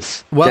need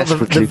this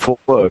desperately for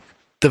work.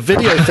 The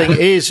video thing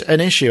is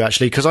an issue,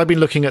 actually, because I've been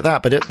looking at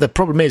that, but the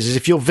problem is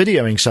if you're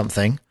videoing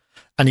something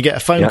and you get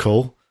a phone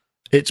call,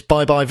 it's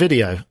bye-bye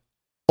video.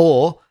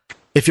 Or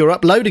if you're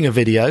uploading a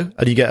video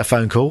and you get a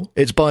phone call,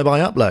 it's bye-bye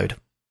upload.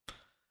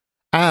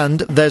 And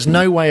there's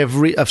no way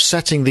of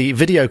setting the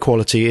video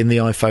quality in the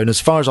iPhone.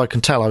 As far as I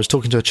can tell, I was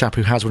talking to a chap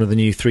who has one of the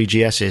new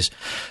 3GSs,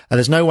 and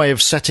there's no way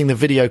of setting the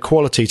video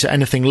quality to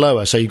anything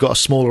lower, so you've got a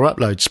smaller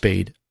upload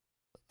speed.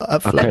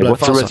 What's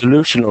the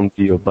resolution on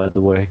video, by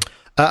the way?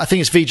 I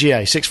think it's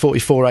VGA,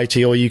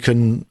 640-480, or you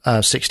can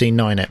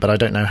 16:9 it, but I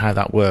don't know how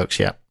that works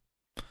yet.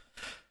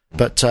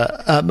 But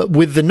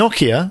with the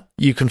Nokia,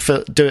 you can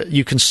do it.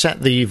 You can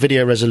set the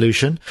video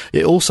resolution.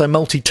 It also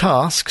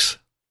multitasks.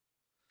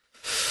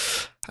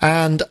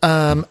 And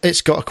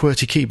it's got a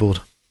QWERTY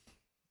keyboard.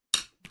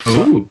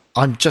 Ooh.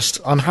 I'm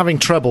having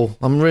trouble.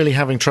 I'm really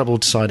having trouble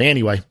deciding.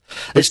 Anyway,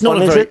 it's not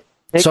a is very...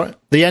 it? Sorry,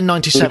 the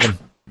N97.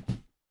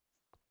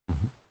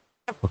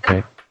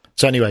 Okay.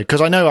 So anyway, because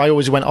I know I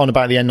always went on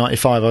about the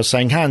N95, I was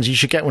saying, Hans, you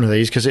should get one of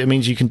these because it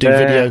means you can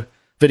do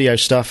video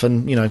stuff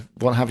and,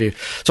 what have you.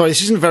 Sorry,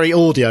 this isn't very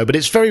audio, but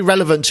it's very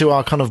relevant to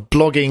our kind of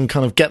blogging,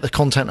 kind of get the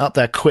content up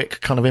there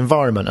quick kind of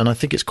environment, and I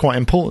think it's quite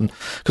important.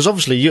 Because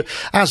obviously, you,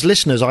 as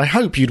listeners, I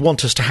hope you'd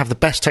want us to have the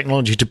best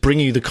technology to bring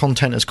you the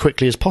content as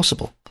quickly as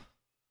possible.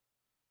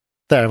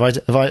 There, have I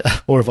been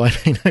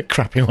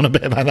crapping on a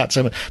bit about that?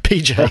 So,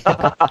 PJ,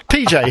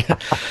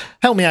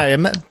 help me out here.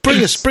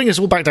 Bring us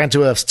all back down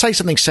to earth. Say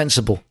something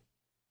sensible.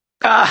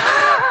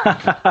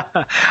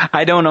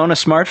 I don't own a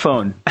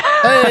smartphone.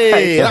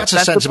 Hey, that's a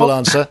sensible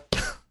answer.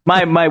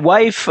 My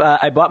wife,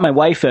 I bought my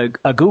wife a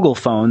Google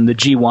phone, the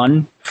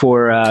G1,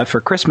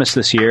 for Christmas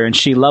this year, and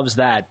she loves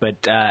that.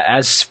 But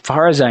as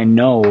far as I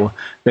know,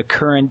 the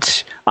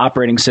current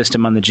operating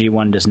system on the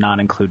G1 does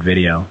not include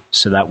video,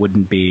 so that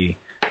wouldn't be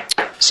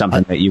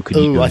something that you could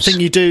use. I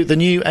think you do. The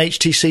new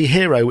HTC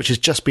Hero, which has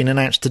just been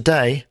announced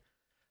today,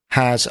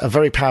 has a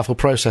very powerful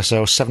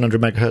processor, a 700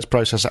 megahertz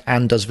processor,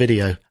 and does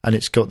video, and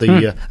it's got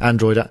the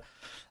Android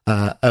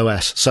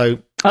OS. So,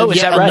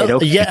 is that right?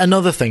 Okay. Yet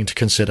another thing to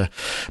consider.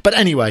 But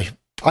anyway,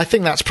 I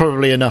think that's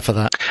probably enough of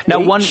that. Now,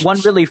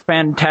 one really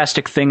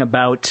fantastic thing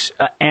about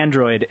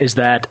Android is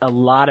that a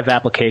lot of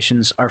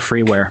applications are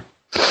freeware.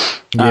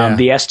 Yeah.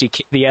 The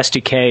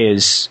SDK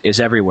is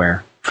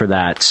everywhere for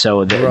that.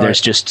 So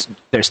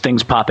there's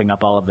things popping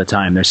up all of the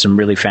time. There's some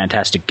really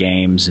fantastic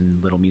games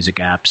and little music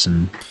apps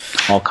and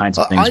all kinds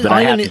of things.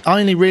 I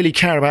only really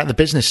care about the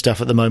business stuff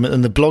at the moment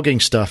and the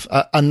blogging stuff,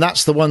 and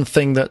that's the one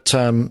thing that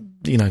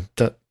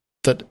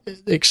that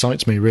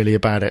excites me really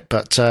about it.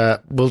 But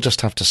we'll just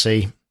have to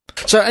see.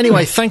 So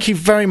anyway, thank you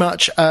very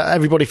much,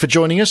 everybody, for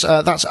joining us.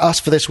 That's us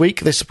for this week.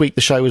 This week,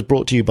 the show was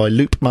brought to you by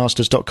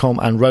loopmasters.com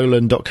and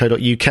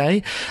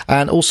roland.co.uk,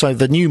 and also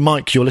the new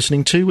mic you're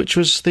listening to, which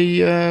was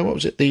the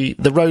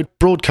Rode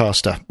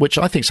Broadcaster, which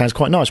I think sounds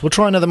quite nice. We'll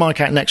try another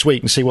mic out next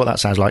week and see what that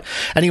sounds like.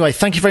 Anyway,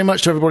 thank you very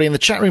much to everybody in the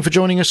chat room for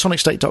joining us,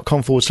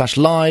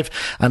 sonicstate.com/live,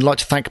 and I'd like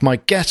to thank my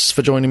guests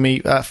for joining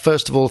me.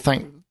 First of all,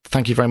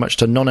 Thank you very much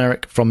to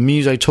Non-Eric from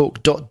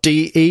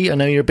musotalk.de. I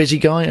know you're a busy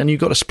guy and you've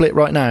got a split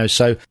right now,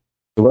 so...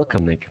 You're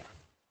welcome, Nick.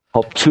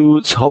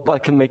 Hope I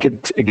can make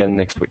it again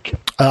next week.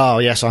 Oh,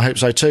 yes, I hope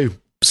so too.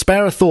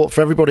 Spare a thought for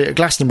everybody at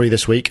Glastonbury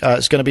this week.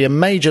 It's going to be a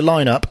major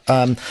lineup.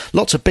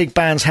 Lots of big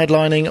bands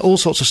headlining, all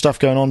sorts of stuff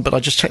going on, but I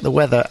just checked the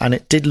weather and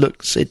it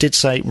did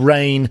say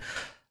rain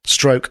 /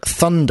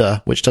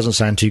 thunder, which doesn't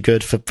sound too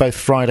good, for both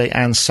Friday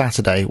and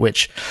Saturday,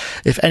 which,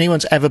 if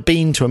anyone's ever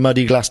been to a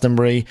muddy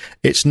Glastonbury,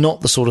 it's not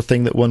the sort of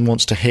thing that one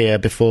wants to hear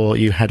before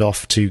you head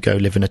off to go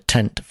live in a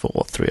tent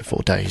for 3 or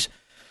 4 days.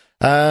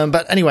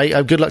 But anyway,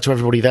 good luck to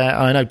everybody there.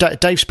 I know,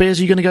 Dave Spears,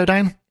 are you going to go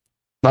down?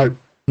 No.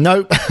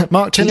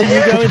 Mark Tinley,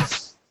 are you going?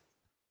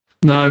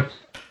 No.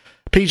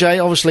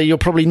 PJ, obviously, you're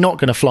probably not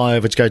going to fly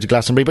over to go to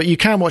Glastonbury, but you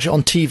can watch it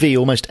on TV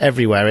almost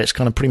everywhere. It's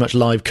kind of pretty much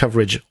live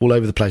coverage all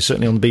over the place,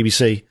 certainly on the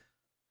BBC.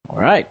 All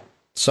right.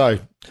 So,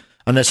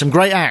 and there's some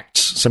great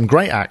acts.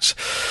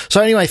 So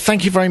anyway,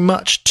 thank you very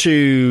much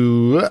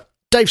to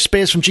Dave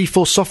Spears from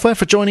GeForce Software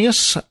for joining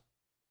us.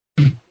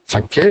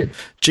 Thank you.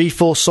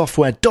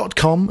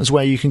 GeForceSoftware.com is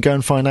where you can go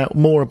and find out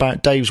more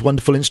about Dave's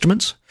wonderful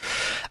instruments.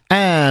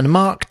 And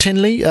Mark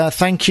Tinley,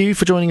 thank you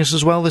for joining us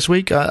as well this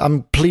week.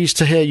 I'm pleased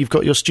to hear you've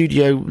got your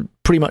studio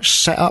pretty much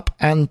set up,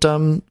 and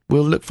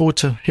we'll look forward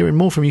to hearing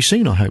more from you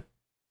soon, I hope.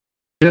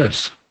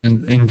 Yes,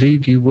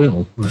 indeed you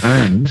will.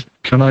 And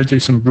can I do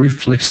some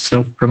ruthless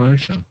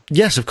self-promotion?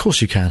 Yes, of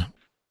course you can.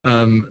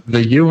 The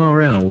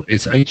URL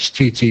is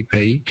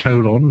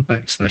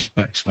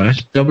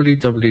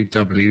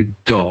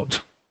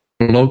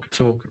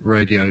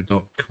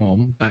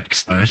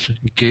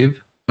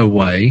http://blogtalkradio.com/give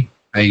away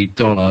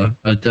 $1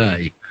 a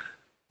day.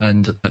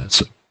 And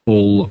that's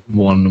all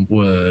one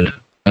word.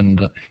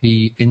 And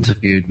he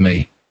interviewed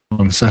me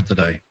on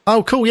Saturday.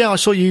 Oh, cool. Yeah, I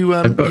saw you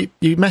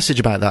you message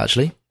about that,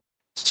 actually.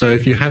 So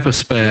if you have a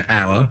spare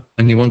hour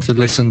and you want to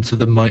listen to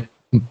the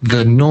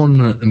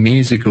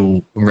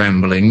non-musical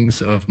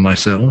ramblings of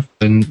myself,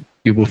 then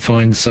you will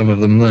find some of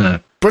them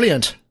there.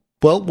 Brilliant.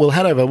 Well, we'll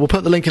head over. We'll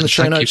put the link in the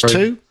show notes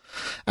too.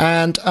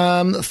 And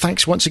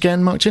thanks once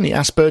again, Mark Tierney.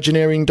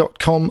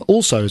 Aspergineering.com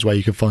also is where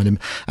you can find him.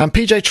 And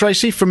PJ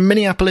Tracy from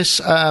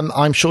Minneapolis,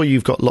 I'm sure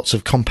you've got lots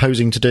of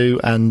composing to do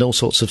and all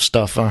sorts of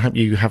stuff. I hope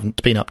you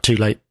haven't been up too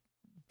late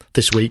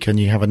this week and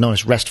you have a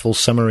nice, restful,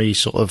 summery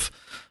sort of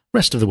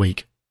rest of the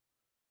week.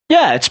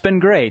 Yeah, it's been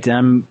great.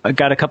 I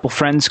got a couple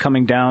friends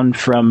coming down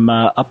from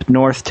up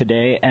north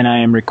today, and I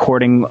am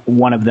recording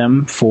one of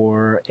them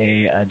for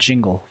a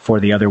jingle for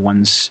the other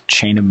one's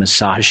chain of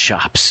massage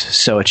shops.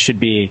 So it should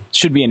be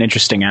an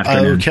interesting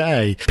afternoon.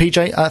 Okay.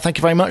 PJ, thank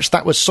you very much.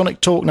 That was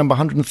Sonic Talk number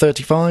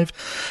 135.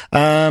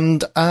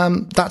 And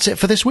that's it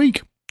for this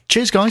week.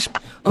 Cheers, guys.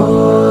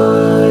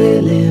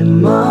 Oily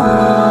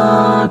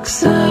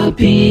marks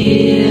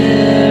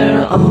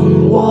appear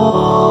on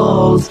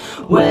walls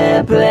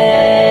where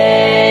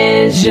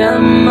pleasure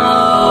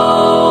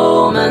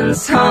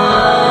moments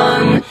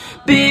hung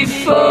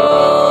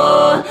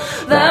before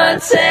the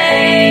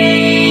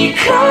takeover,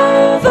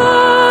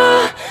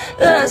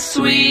 the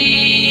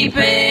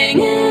sweeping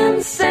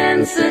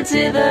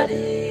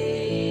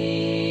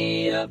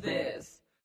insensitivity of it.